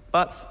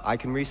 But I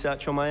can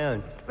research on my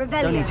own.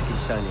 Revelio. Don't need to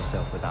concern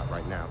yourself with that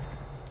right now.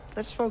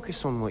 Let's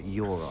focus on what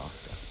you're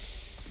after.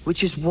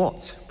 Which is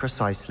what,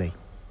 precisely?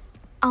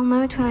 I'll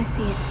know it when I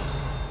see it.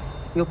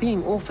 You're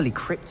being awfully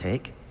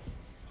cryptic.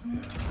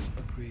 Yeah,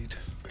 agreed.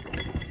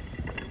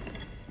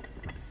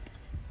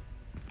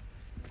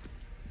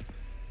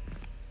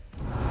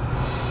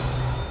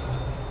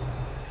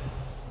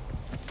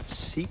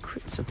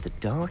 Secrets of the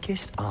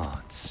darkest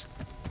arts.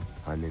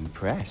 I'm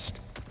impressed.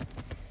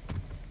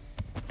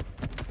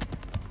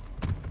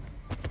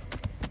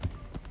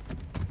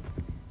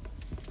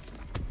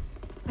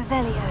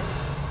 Revelio.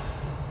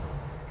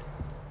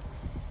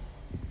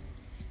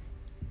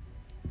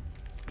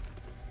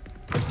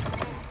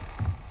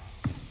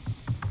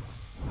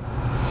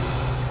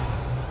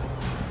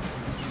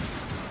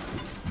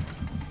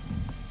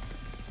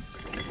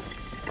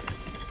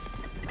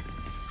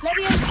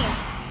 Leviosa!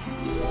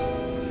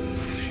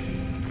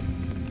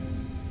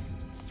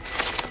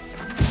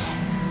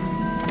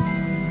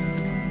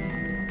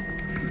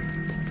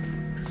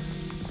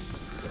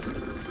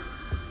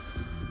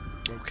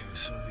 Okay,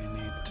 so we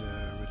need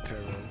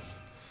Reparo.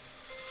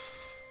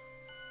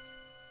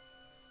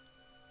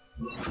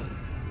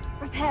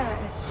 Reparo.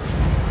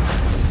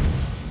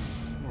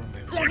 Or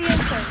maybe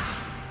Leviosa!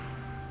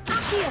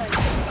 Accio!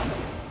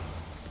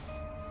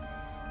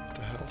 what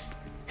the hell?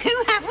 Who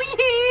have we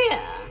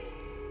here?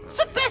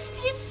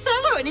 Sebastian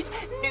Solo and his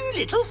new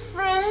little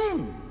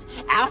friend.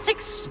 Out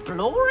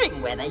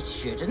exploring where they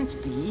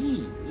shouldn't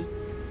be.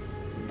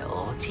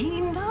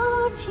 Naughty,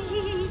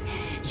 naughty,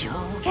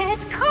 you'll get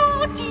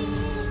caughty.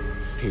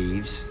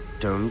 Peeves,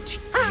 don't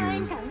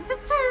I'm you... going to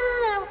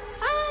tell,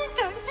 I'm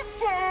going to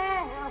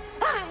tell,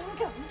 I'm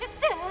going to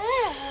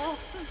tell.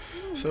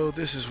 So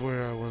this is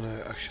where I want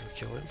to actually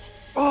kill him.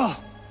 Oh,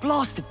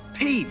 blasted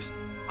Peeves!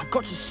 I've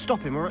got to stop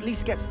him, or at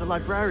least get to the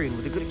librarian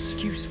with a good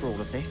excuse for all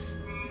of this.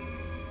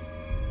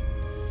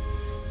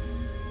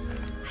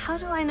 How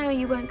do I know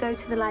you won't go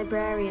to the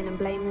librarian and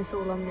blame this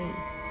all on me?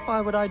 Why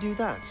would I do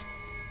that?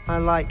 I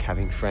like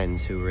having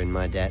friends who are in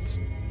my debt.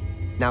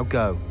 Now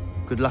go.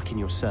 Good luck in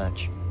your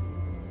search.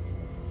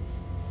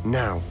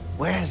 Now,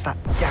 where has that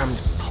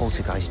damned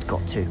poltergeist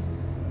got to?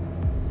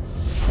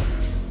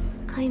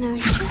 I know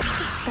just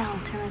the spell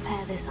to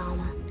repair this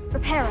armor.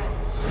 Reparo.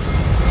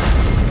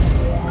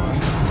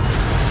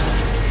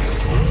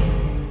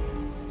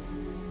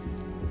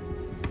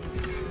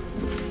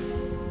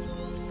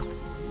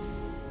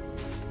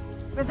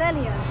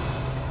 Revelio.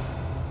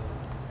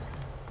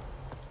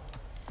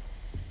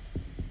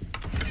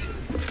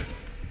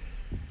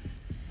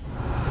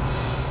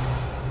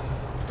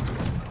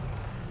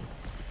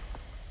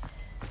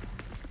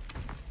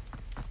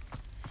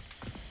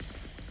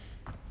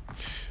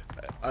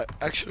 I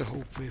actually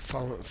hope we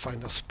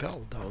find a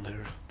spell down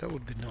here. That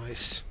would be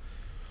nice.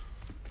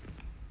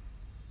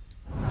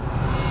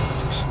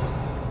 Just not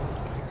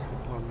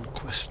like one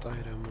quest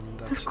item and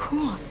that's Of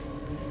course.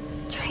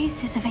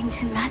 Traces of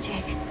ancient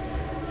magic.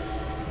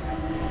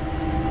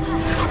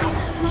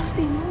 There must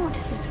be more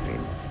to this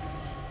room.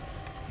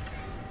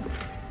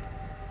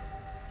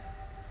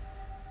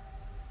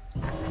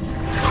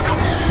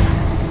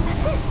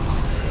 That's it.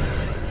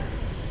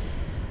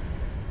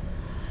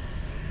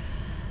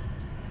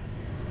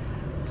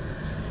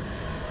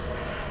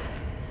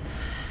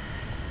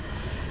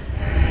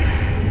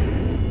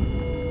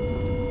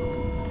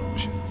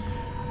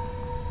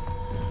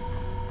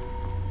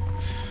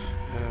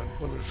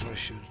 Wonder if I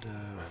should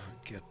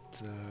get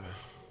the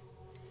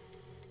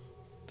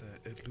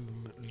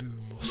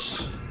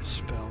Lumos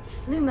spell.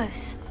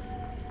 Lumos.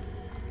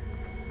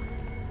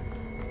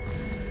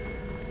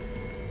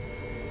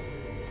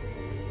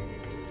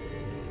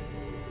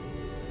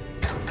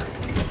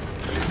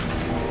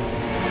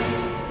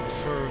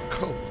 Fur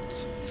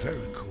coat,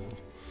 very cool.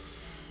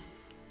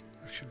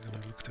 Actually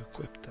gonna look to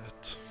equip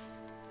that.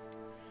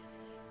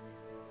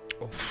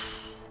 Oh.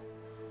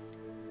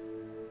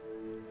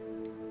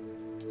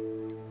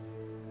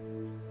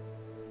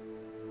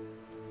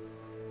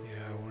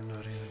 Yeah, we're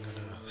not even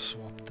gonna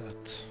swap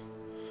that.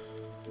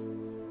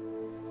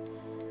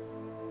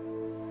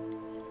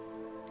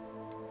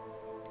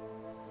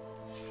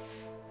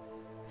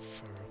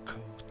 Fur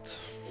coat.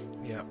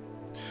 Yeah.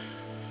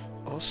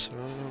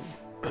 Awesome.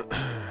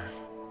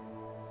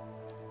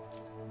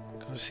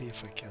 Gonna see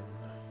if I can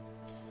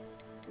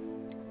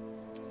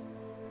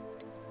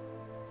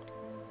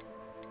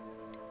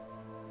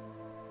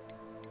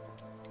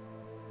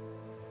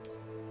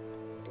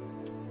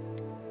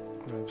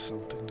grab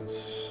something that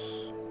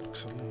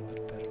looks a little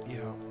bit better.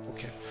 Yeah,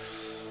 okay.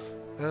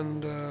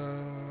 And do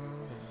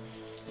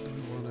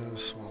we want to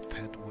swap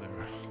headwear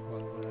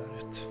while we're at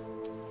it?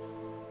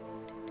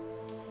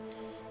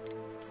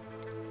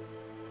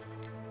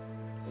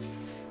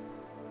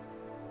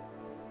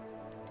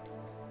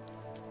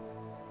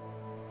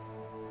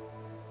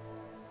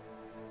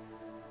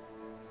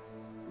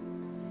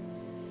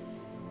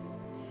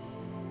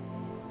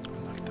 I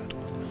like that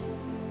one.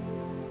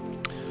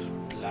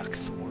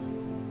 Blackthorn.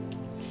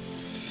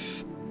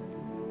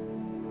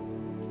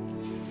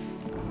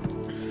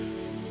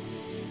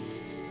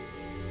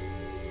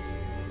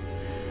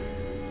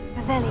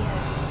 Revelio.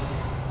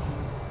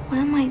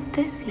 Where might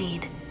this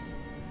lead?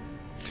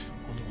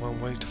 Only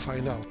one way to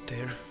find out,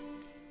 dear.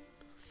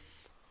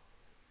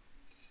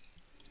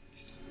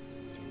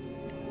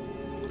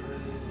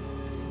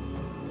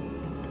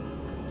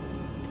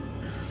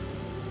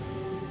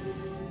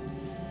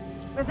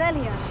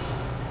 Revelio.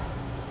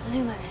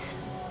 Lumos.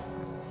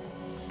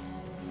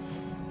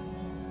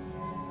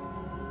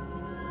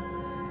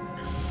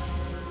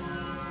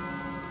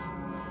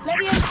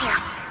 Leviosa.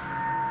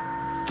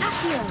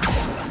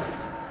 Accio.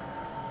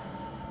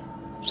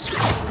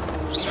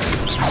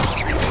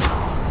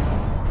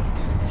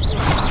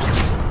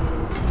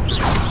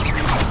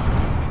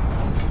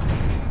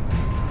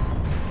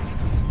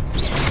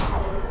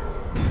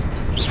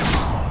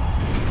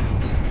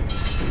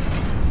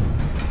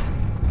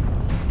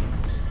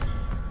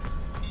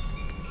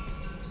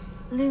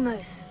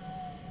 Lumos.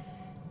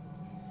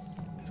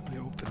 Did we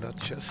open that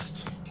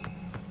chest?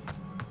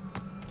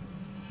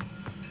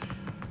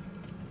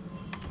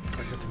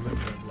 I got the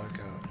memory of like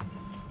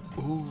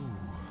a... Ooh.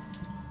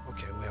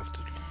 Okay, we have to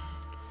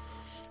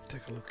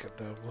take a look at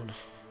that one.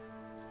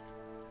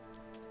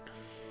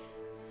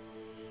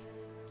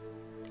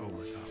 Oh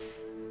my god.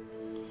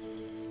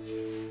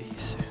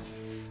 Easy.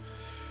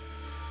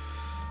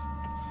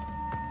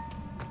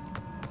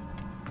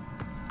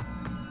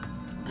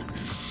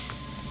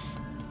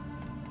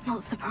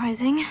 Not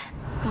surprising.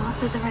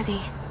 Guards at the ready.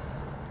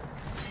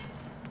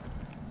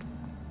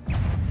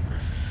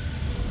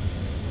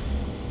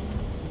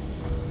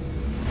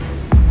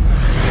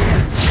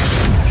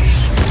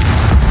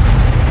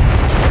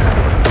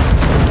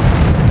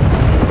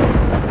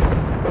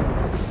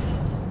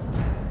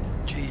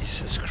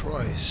 Jesus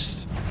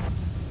Christ.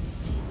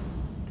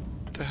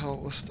 What the hell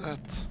was that?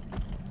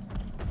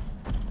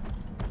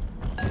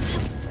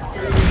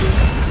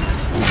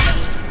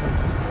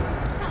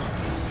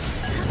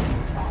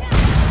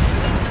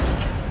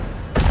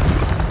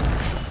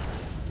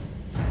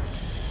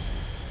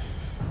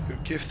 Your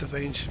gift of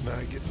ancient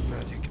magic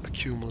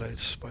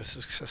accumulates by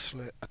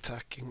successfully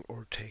attacking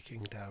or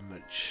taking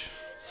damage.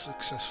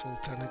 Successful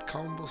tenet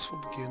combos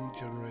will begin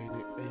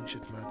generating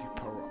ancient magic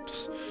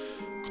power-ups.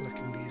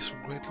 Collecting these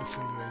will greatly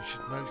fill your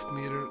ancient magic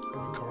meter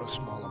and recover a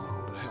small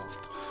amount of health.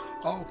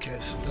 Oh, okay,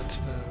 so that's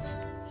the...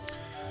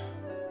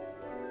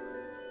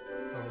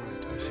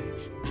 Alright, I see.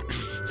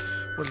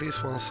 When at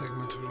least one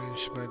segment of your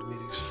ancient magic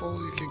meter is full,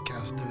 you can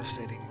cast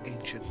devastating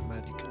ancient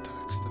magic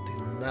attacks that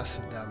deal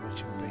massive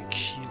damage and break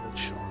shield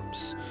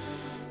charms.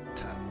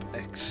 Tap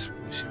X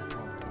when you see a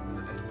prompt on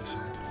the enemy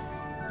side.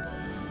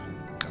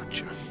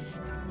 Gotcha.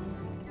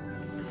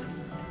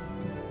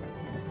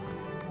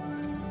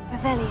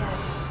 Revelio.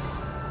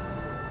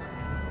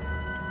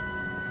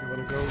 You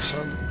wanna go,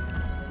 son?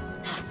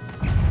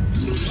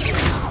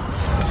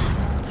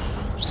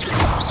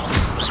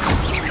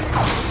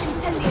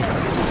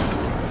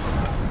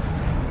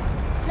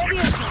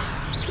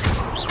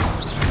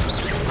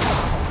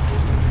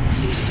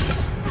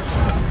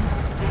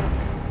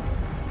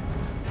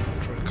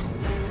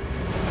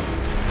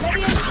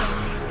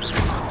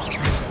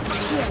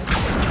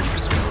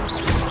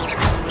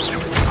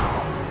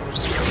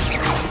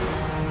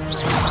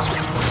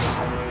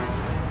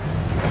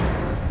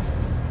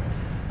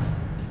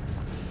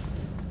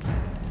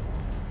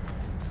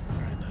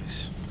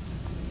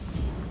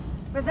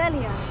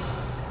 Revelio.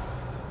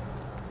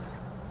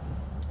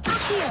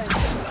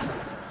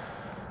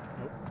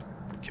 Nope,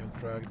 can't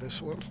drag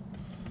this one.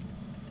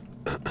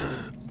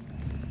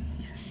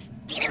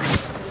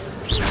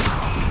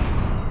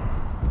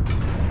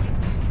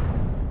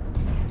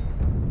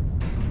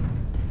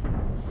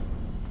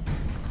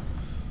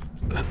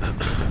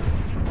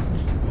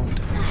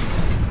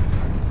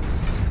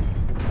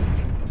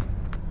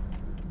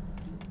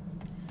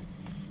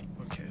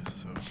 Okay,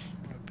 so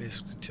I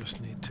basically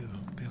just need to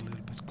be a little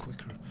bit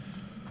quicker.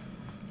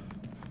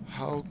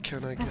 How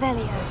can I get to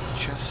the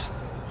chest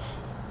though?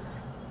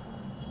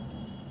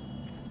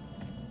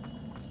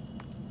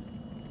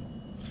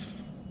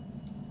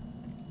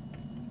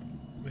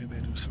 Maybe I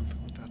do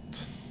something with that.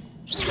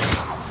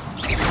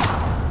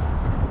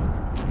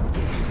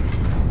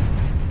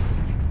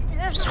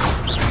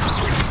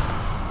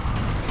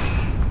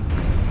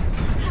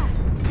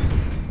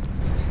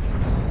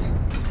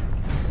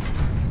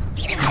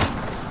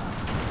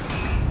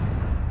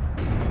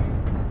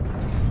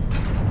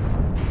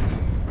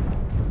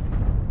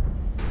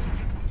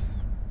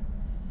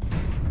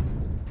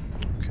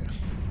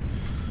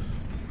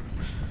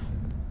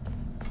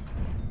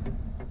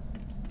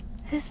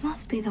 This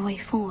must be the way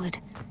forward.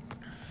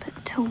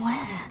 But to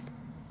where?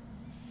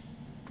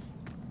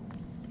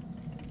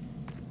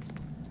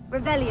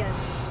 Revelio.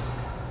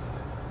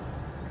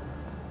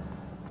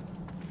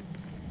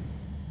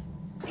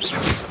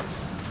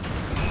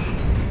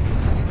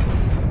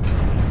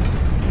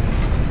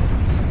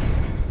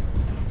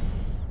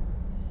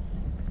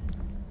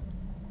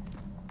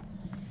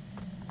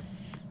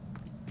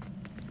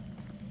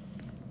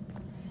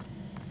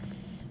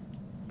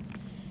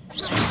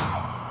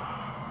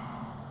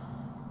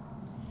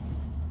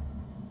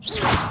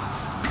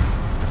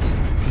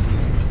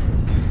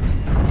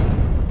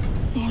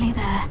 Nearly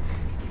there.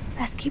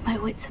 Best keep my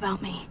wits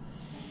about me.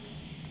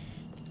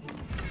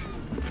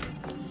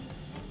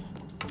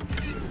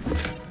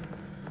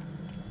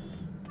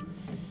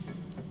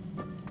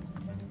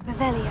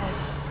 Revelio.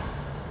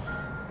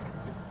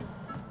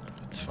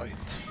 Let's fight.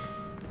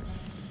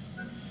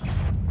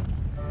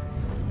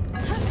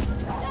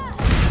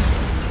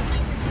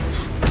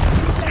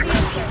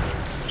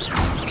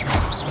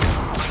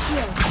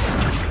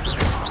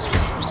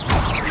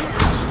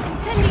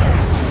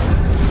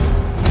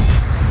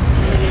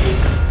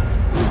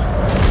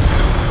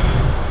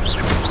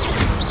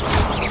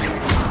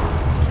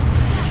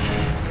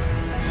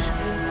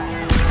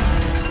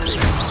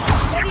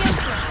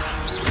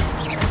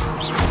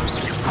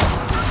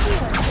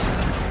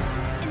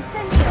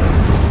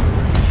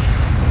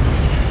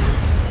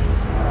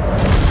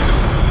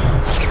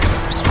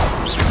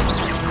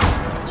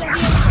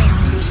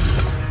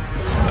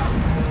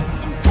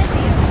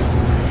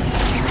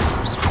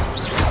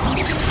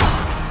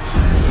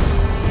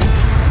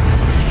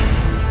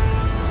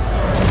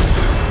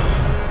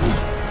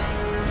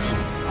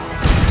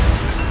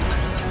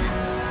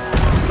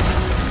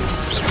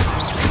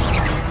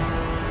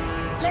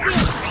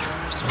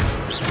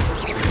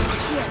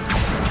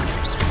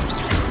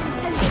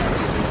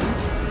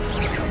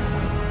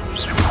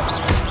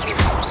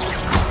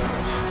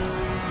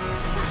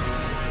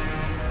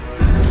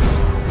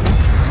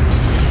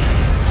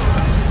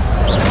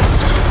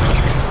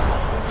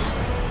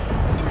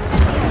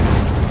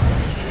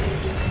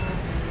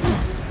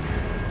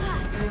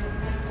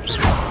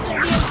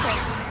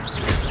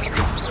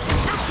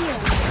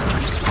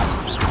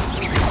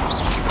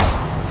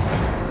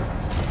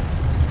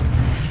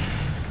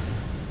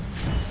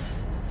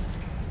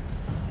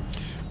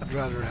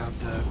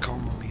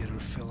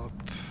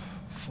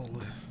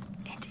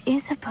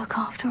 is a book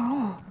after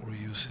all. Or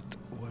use it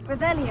when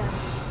Revelio.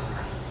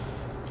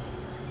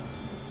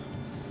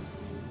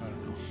 I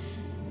don't know.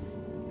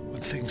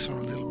 When things are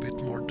a little bit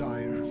more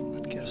dire, I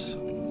guess.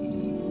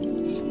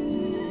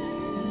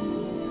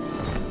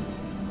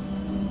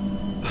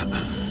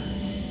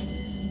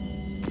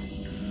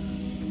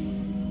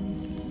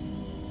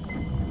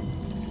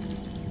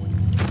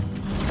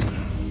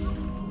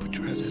 Put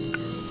your head in,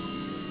 girl.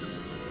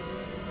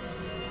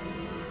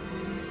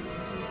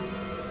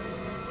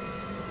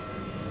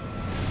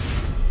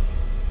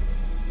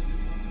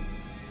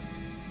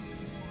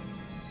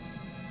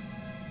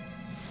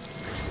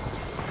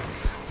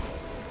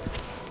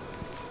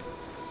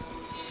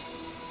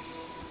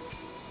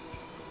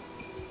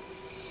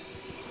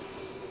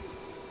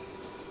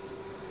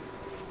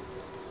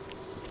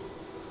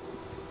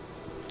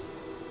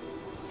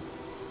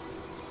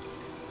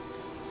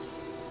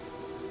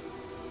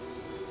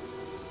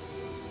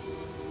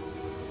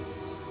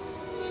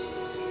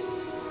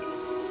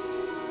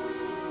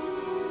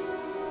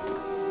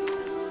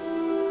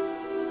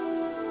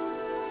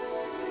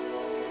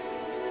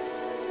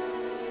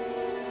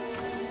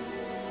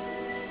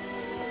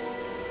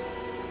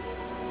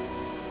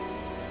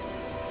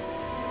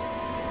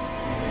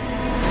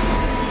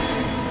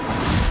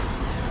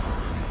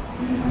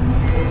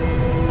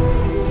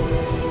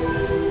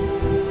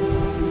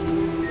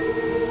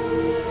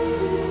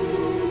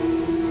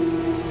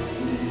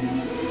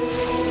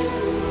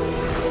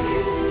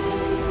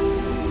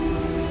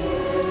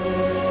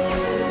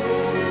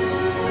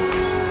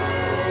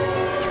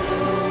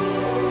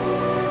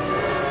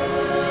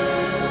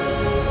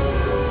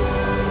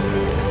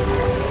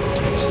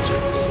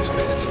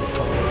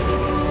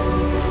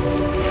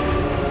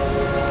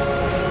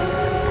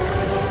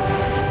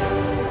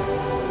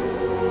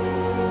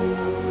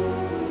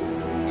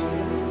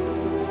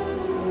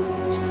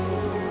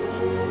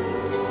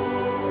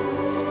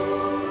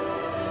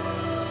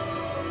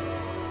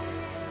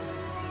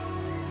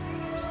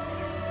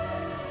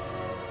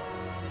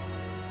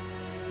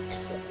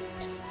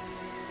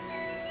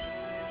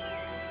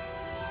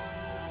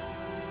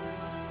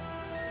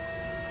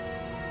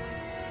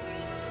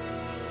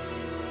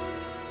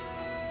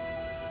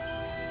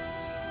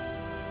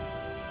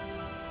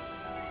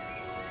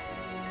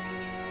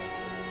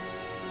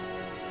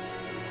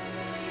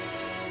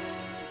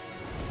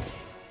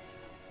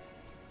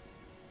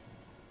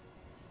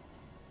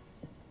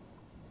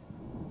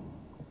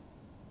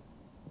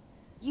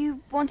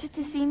 You wanted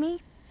to see me?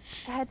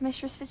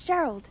 Headmistress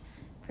Fitzgerald,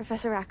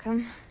 Professor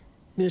Rackham.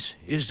 Miss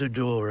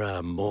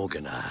Isadora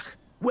Morganach,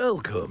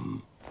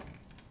 welcome.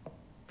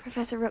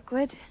 Professor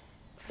Rookwood,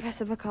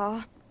 Professor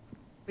Bakar.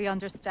 We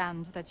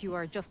understand that you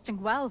are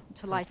adjusting well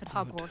to life at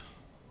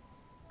Hogwarts.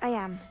 I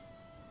am.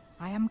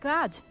 I am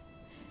glad.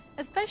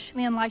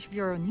 Especially in light of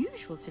your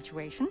unusual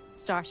situation,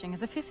 starting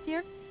as a 5th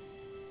year.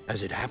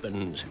 As it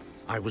happens,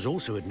 I was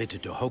also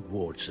admitted to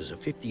Hogwarts as a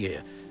 5th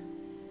year.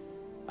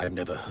 I've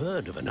never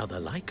heard of another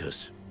like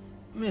us.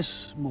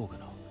 Miss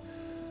Morganach,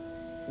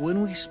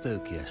 when we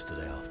spoke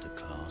yesterday after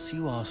class,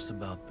 you asked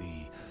about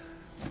the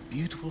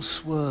beautiful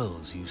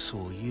swirls you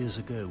saw years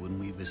ago when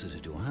we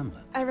visited your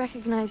hamlet. I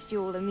recognized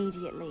you all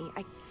immediately.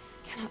 I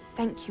cannot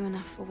thank you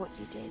enough for what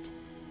you did.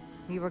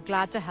 We were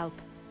glad to help.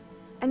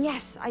 And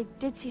yes, I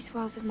did see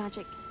swirls of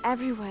magic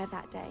everywhere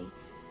that day.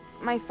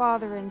 My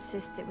father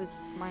insists it was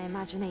my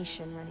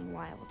imagination running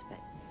wild, but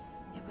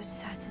it was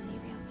certainly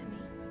real to me.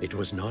 It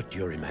was not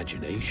your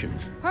imagination.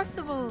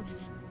 Percival,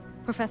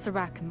 Professor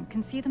Rackham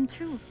can see them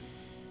too.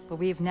 But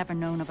we have never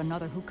known of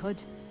another who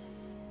could.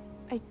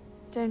 I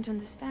don't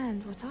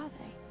understand. What are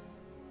they?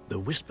 The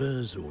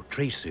whispers or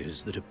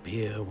traces that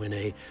appear when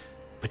a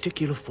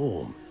particular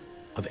form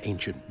of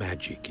ancient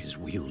magic is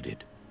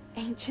wielded.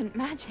 Ancient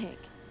magic?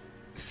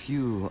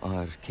 Few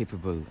are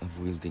capable of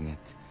wielding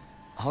it.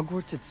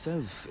 Hogwarts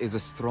itself is a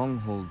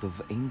stronghold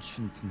of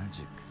ancient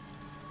magic.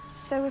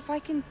 So if I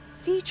can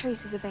see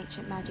traces of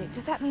ancient magic,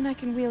 does that mean I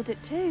can wield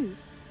it too?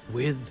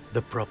 With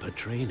the proper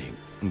training.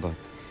 But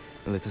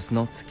let us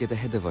not get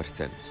ahead of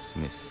ourselves,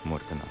 Miss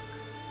Morganach.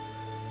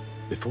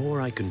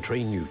 Before I can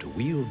train you to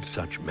wield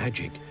such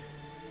magic,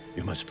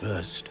 you must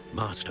first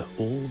master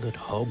all that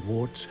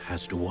Hogwarts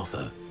has to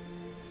offer.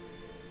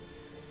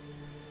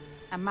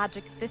 A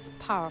magic this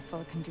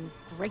powerful can do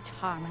great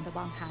harm in the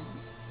wrong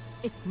hands.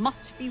 It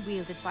must be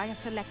wielded by a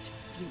select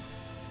few.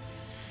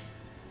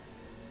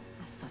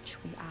 As such,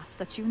 we ask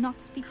that you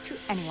not speak to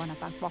anyone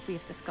about what we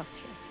have discussed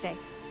here today.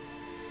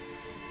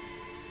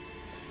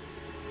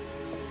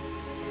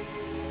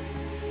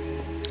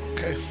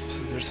 Okay,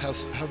 so there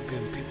have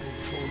been people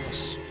before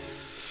us.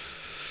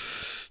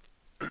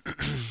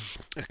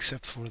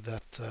 Except for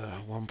that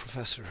one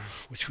professor,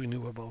 which we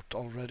knew about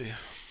already.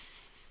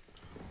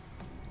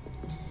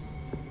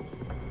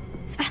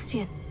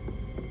 Sebastian.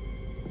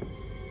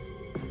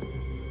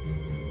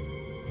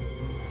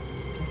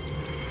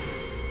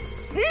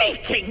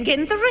 Sneaking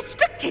in the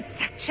restricted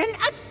section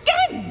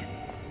again!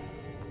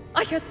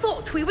 I had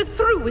thought we were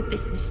through with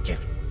this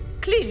mischief.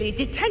 Clearly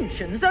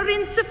detentions are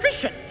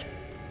insufficient.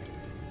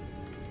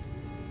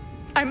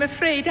 I'm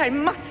afraid I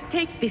must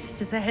take this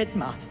to the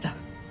headmaster.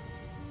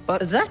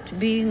 But that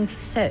being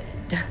said,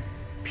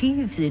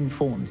 Peeves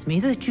informs me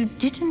that you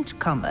didn't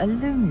come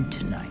alone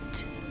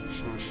tonight.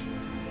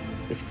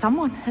 If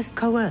someone has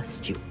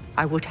coerced you,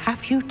 I would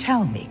have you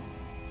tell me.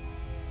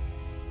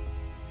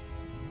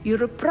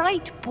 You're a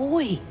bright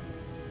boy.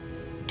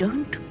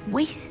 Don't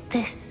waste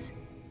this.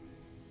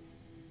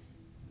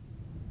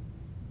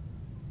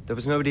 there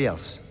was nobody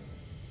else.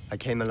 I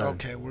came alone.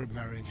 Okay, we're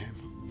marrying him.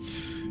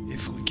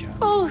 If we can.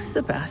 Oh,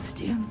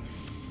 Sebastian.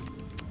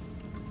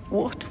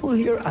 What will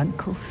your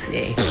uncle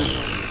say?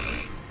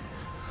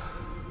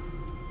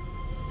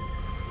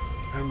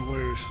 And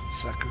we're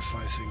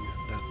sacrificing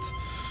that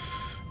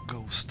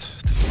ghost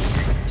to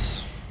the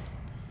prince.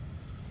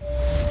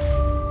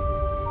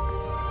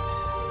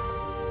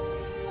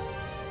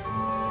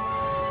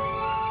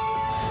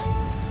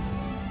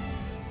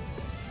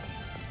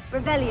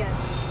 Revelio.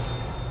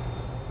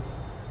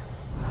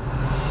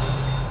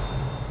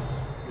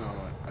 No,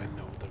 I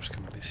know there's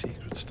gonna be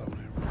secrets down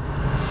here.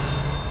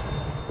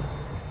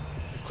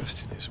 The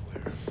question is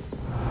where.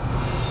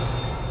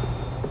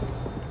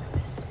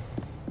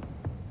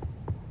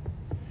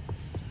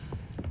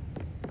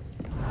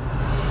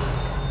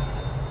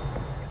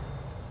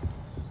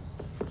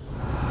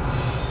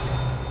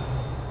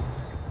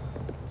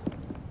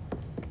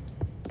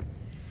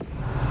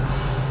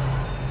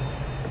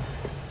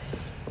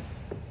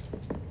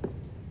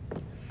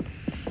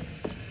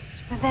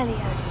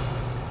 Revelio.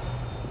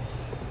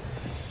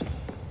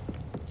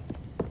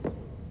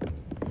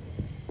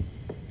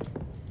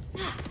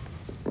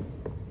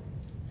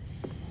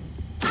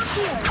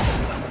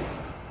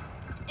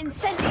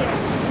 Incendio.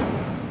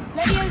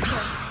 Levioso.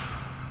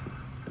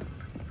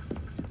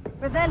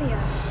 Revelio.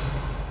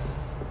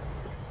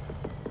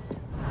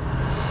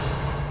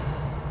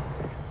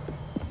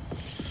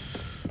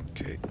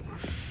 Okay,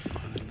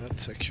 I'm in that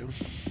section.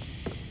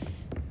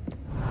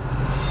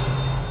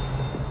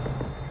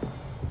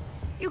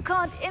 You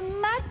can't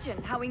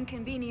imagine how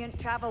inconvenient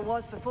travel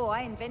was before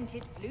I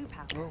invented flu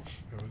powder. Oh,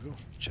 there we go.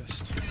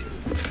 Chest.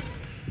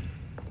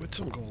 With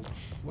some gold.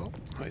 Well,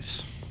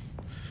 nice.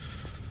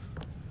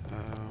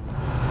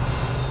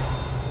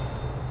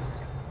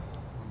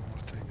 One more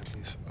thing at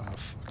least. Ah,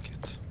 fuck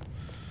it.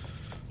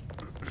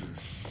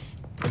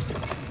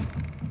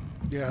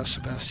 Yeah,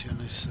 Sebastian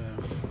is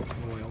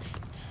loyal.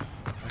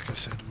 Like I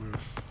said,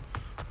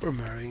 we're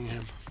marrying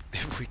him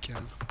if we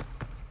can.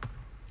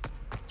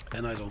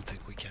 And I don't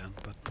think we can,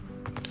 but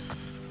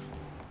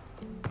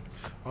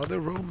are there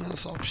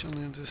romance options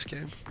in this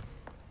game?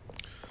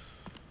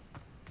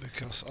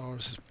 Because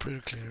ours is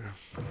pretty clear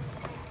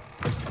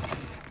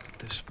at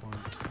this point.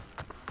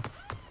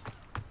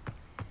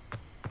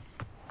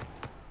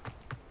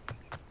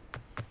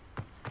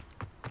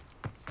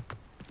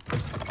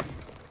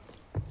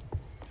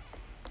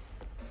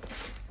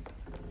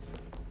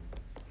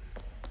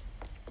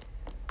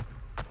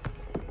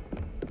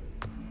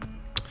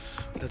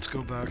 Let's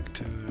go back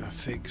to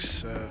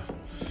Fig's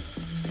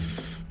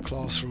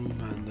classroom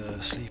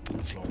and sleep on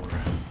the floor.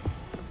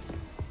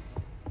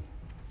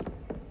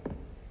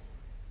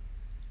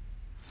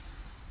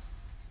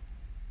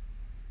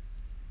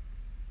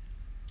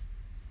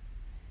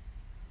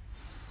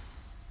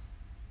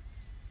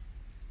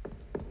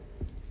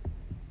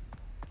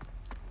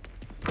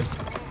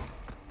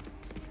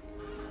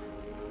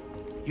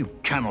 You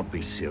cannot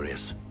be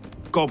serious.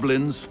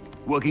 Goblins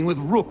working with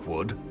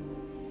Rookwood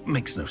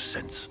makes no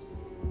sense.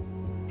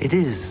 It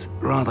is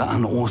rather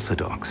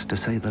unorthodox, to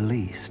say the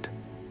least.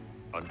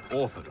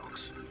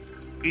 Unorthodox?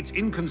 It's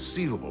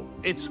inconceivable.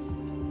 It's...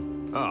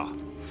 Ah,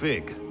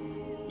 Fig.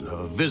 You have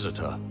a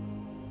visitor.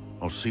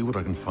 I'll see what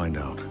I can find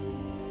out.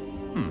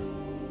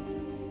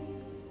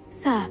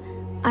 Sir,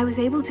 I was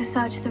able to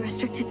search the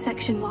restricted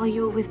section while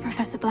you were with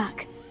Professor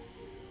Black.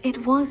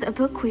 It was a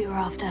book we were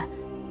after.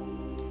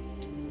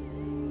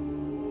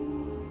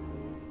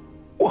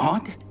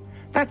 What?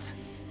 That's...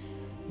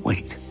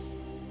 Wait.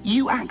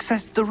 You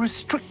accessed the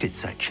restricted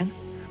section?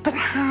 But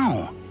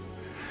how?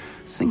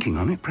 Thinking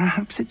on it,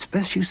 perhaps it's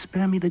best you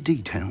spare me the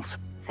details.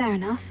 Fair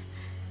enough.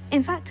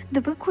 In fact,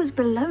 the book was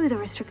below the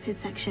restricted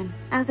section,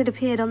 as it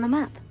appeared on the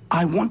map.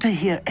 I want to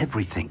hear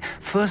everything.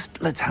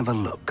 First, let's have a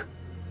look.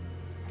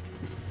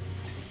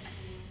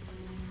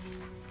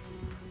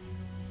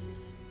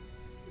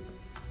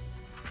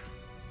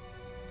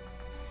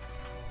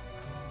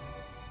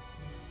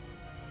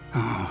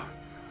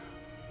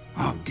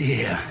 Oh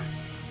dear.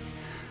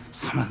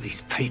 Some of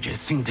these pages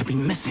seem to be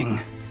missing.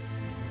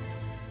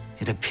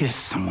 It appears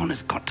someone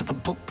has got to the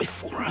book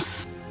before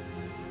us.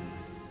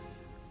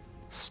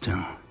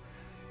 Still,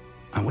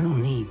 I will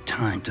need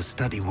time to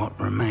study what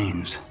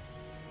remains.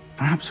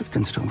 Perhaps we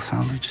can still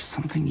salvage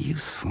something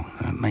useful,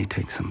 though it may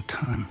take some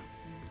time.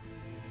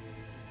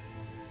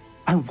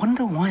 I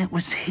wonder why it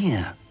was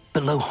here,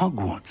 below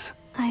Hogwarts.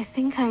 I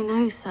think I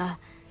know, sir.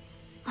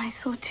 I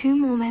saw 2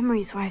 more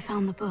memories where I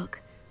found the book.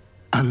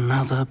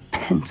 Another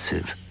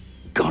pensive.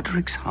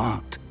 Godric's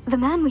heart. The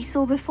man we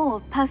saw before,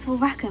 Percival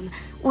Rackham,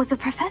 was a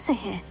professor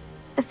here.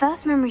 The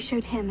first memory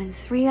showed him and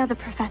 3 other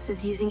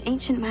professors using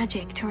ancient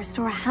magic to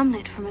restore a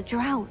hamlet from a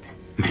drought.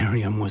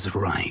 Miriam was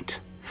right.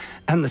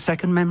 And the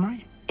second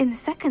memory? In the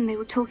second, they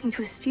were talking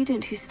to a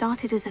student who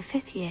started as a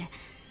 5th year,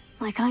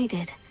 like I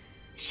did.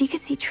 She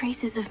could see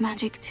traces of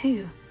magic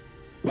too.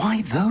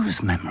 Why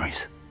those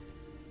memories?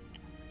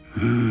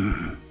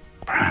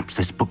 Perhaps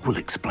this book will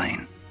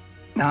explain.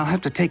 I'll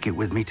have to take it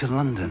with me to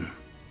London.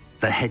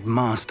 The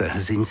headmaster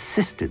has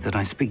insisted that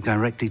I speak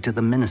directly to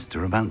the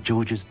minister about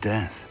George's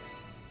death.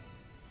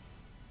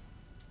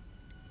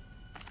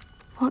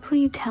 What will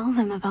you tell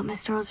them about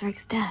Mr.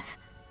 Osric's death?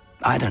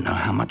 I don't know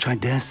how much I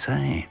dare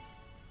say.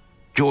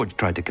 George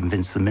tried to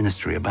convince the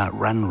ministry about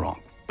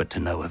Ranrock, but to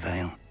no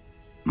avail.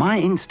 My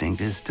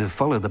instinct is to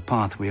follow the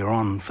path we are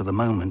on for the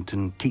moment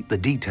and keep the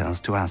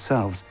details to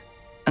ourselves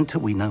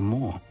until we know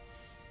more.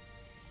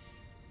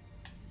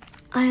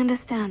 I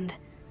understand.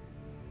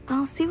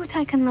 I'll see what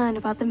I can learn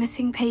about the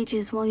missing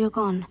pages while you're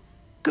gone.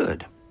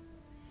 Good.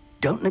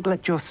 Don't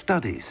neglect your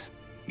studies.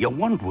 Your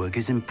wand work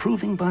is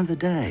improving by the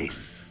day.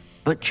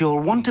 But you'll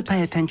want to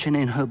pay attention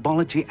in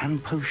herbology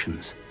and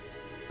potions.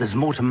 There's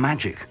more to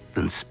magic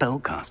than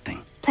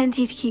spellcasting.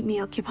 Plenty to keep me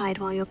occupied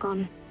while you're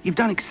gone. You've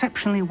done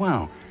exceptionally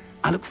well.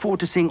 I look forward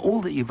to seeing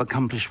all that you've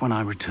accomplished when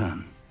I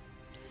return.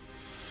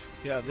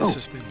 Yeah, this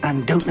has been...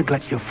 And don't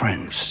neglect your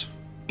friends.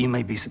 You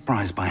may be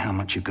surprised by how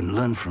much you can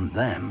learn from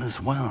them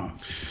as well.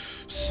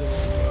 So,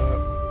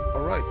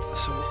 alright,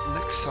 so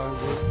next time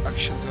we're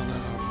actually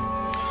gonna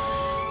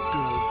do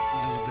a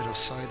little bit of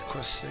side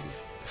questing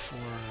before,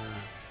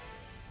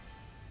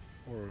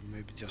 or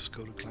maybe just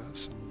go to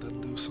class and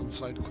then do some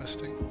side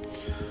questing.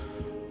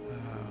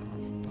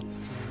 But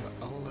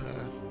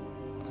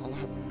I'll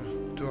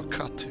do a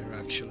cut here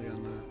actually,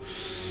 and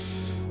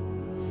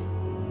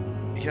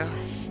yeah,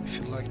 if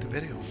you like the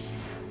video,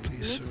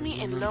 please meet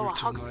me in Lower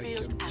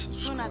Hogsfield as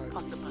soon as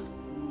possible.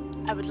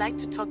 I would like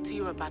to talk to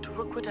you about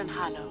Rookwood and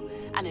Harlow,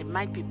 and it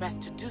might be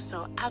best to do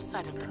so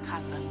outside of the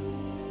castle.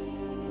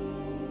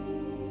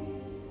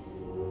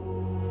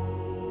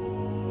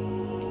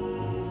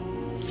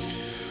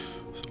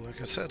 So like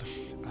I said,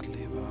 I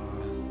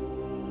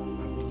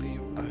will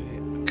leave a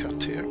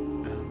cut here,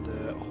 and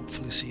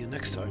hopefully see you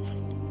next time.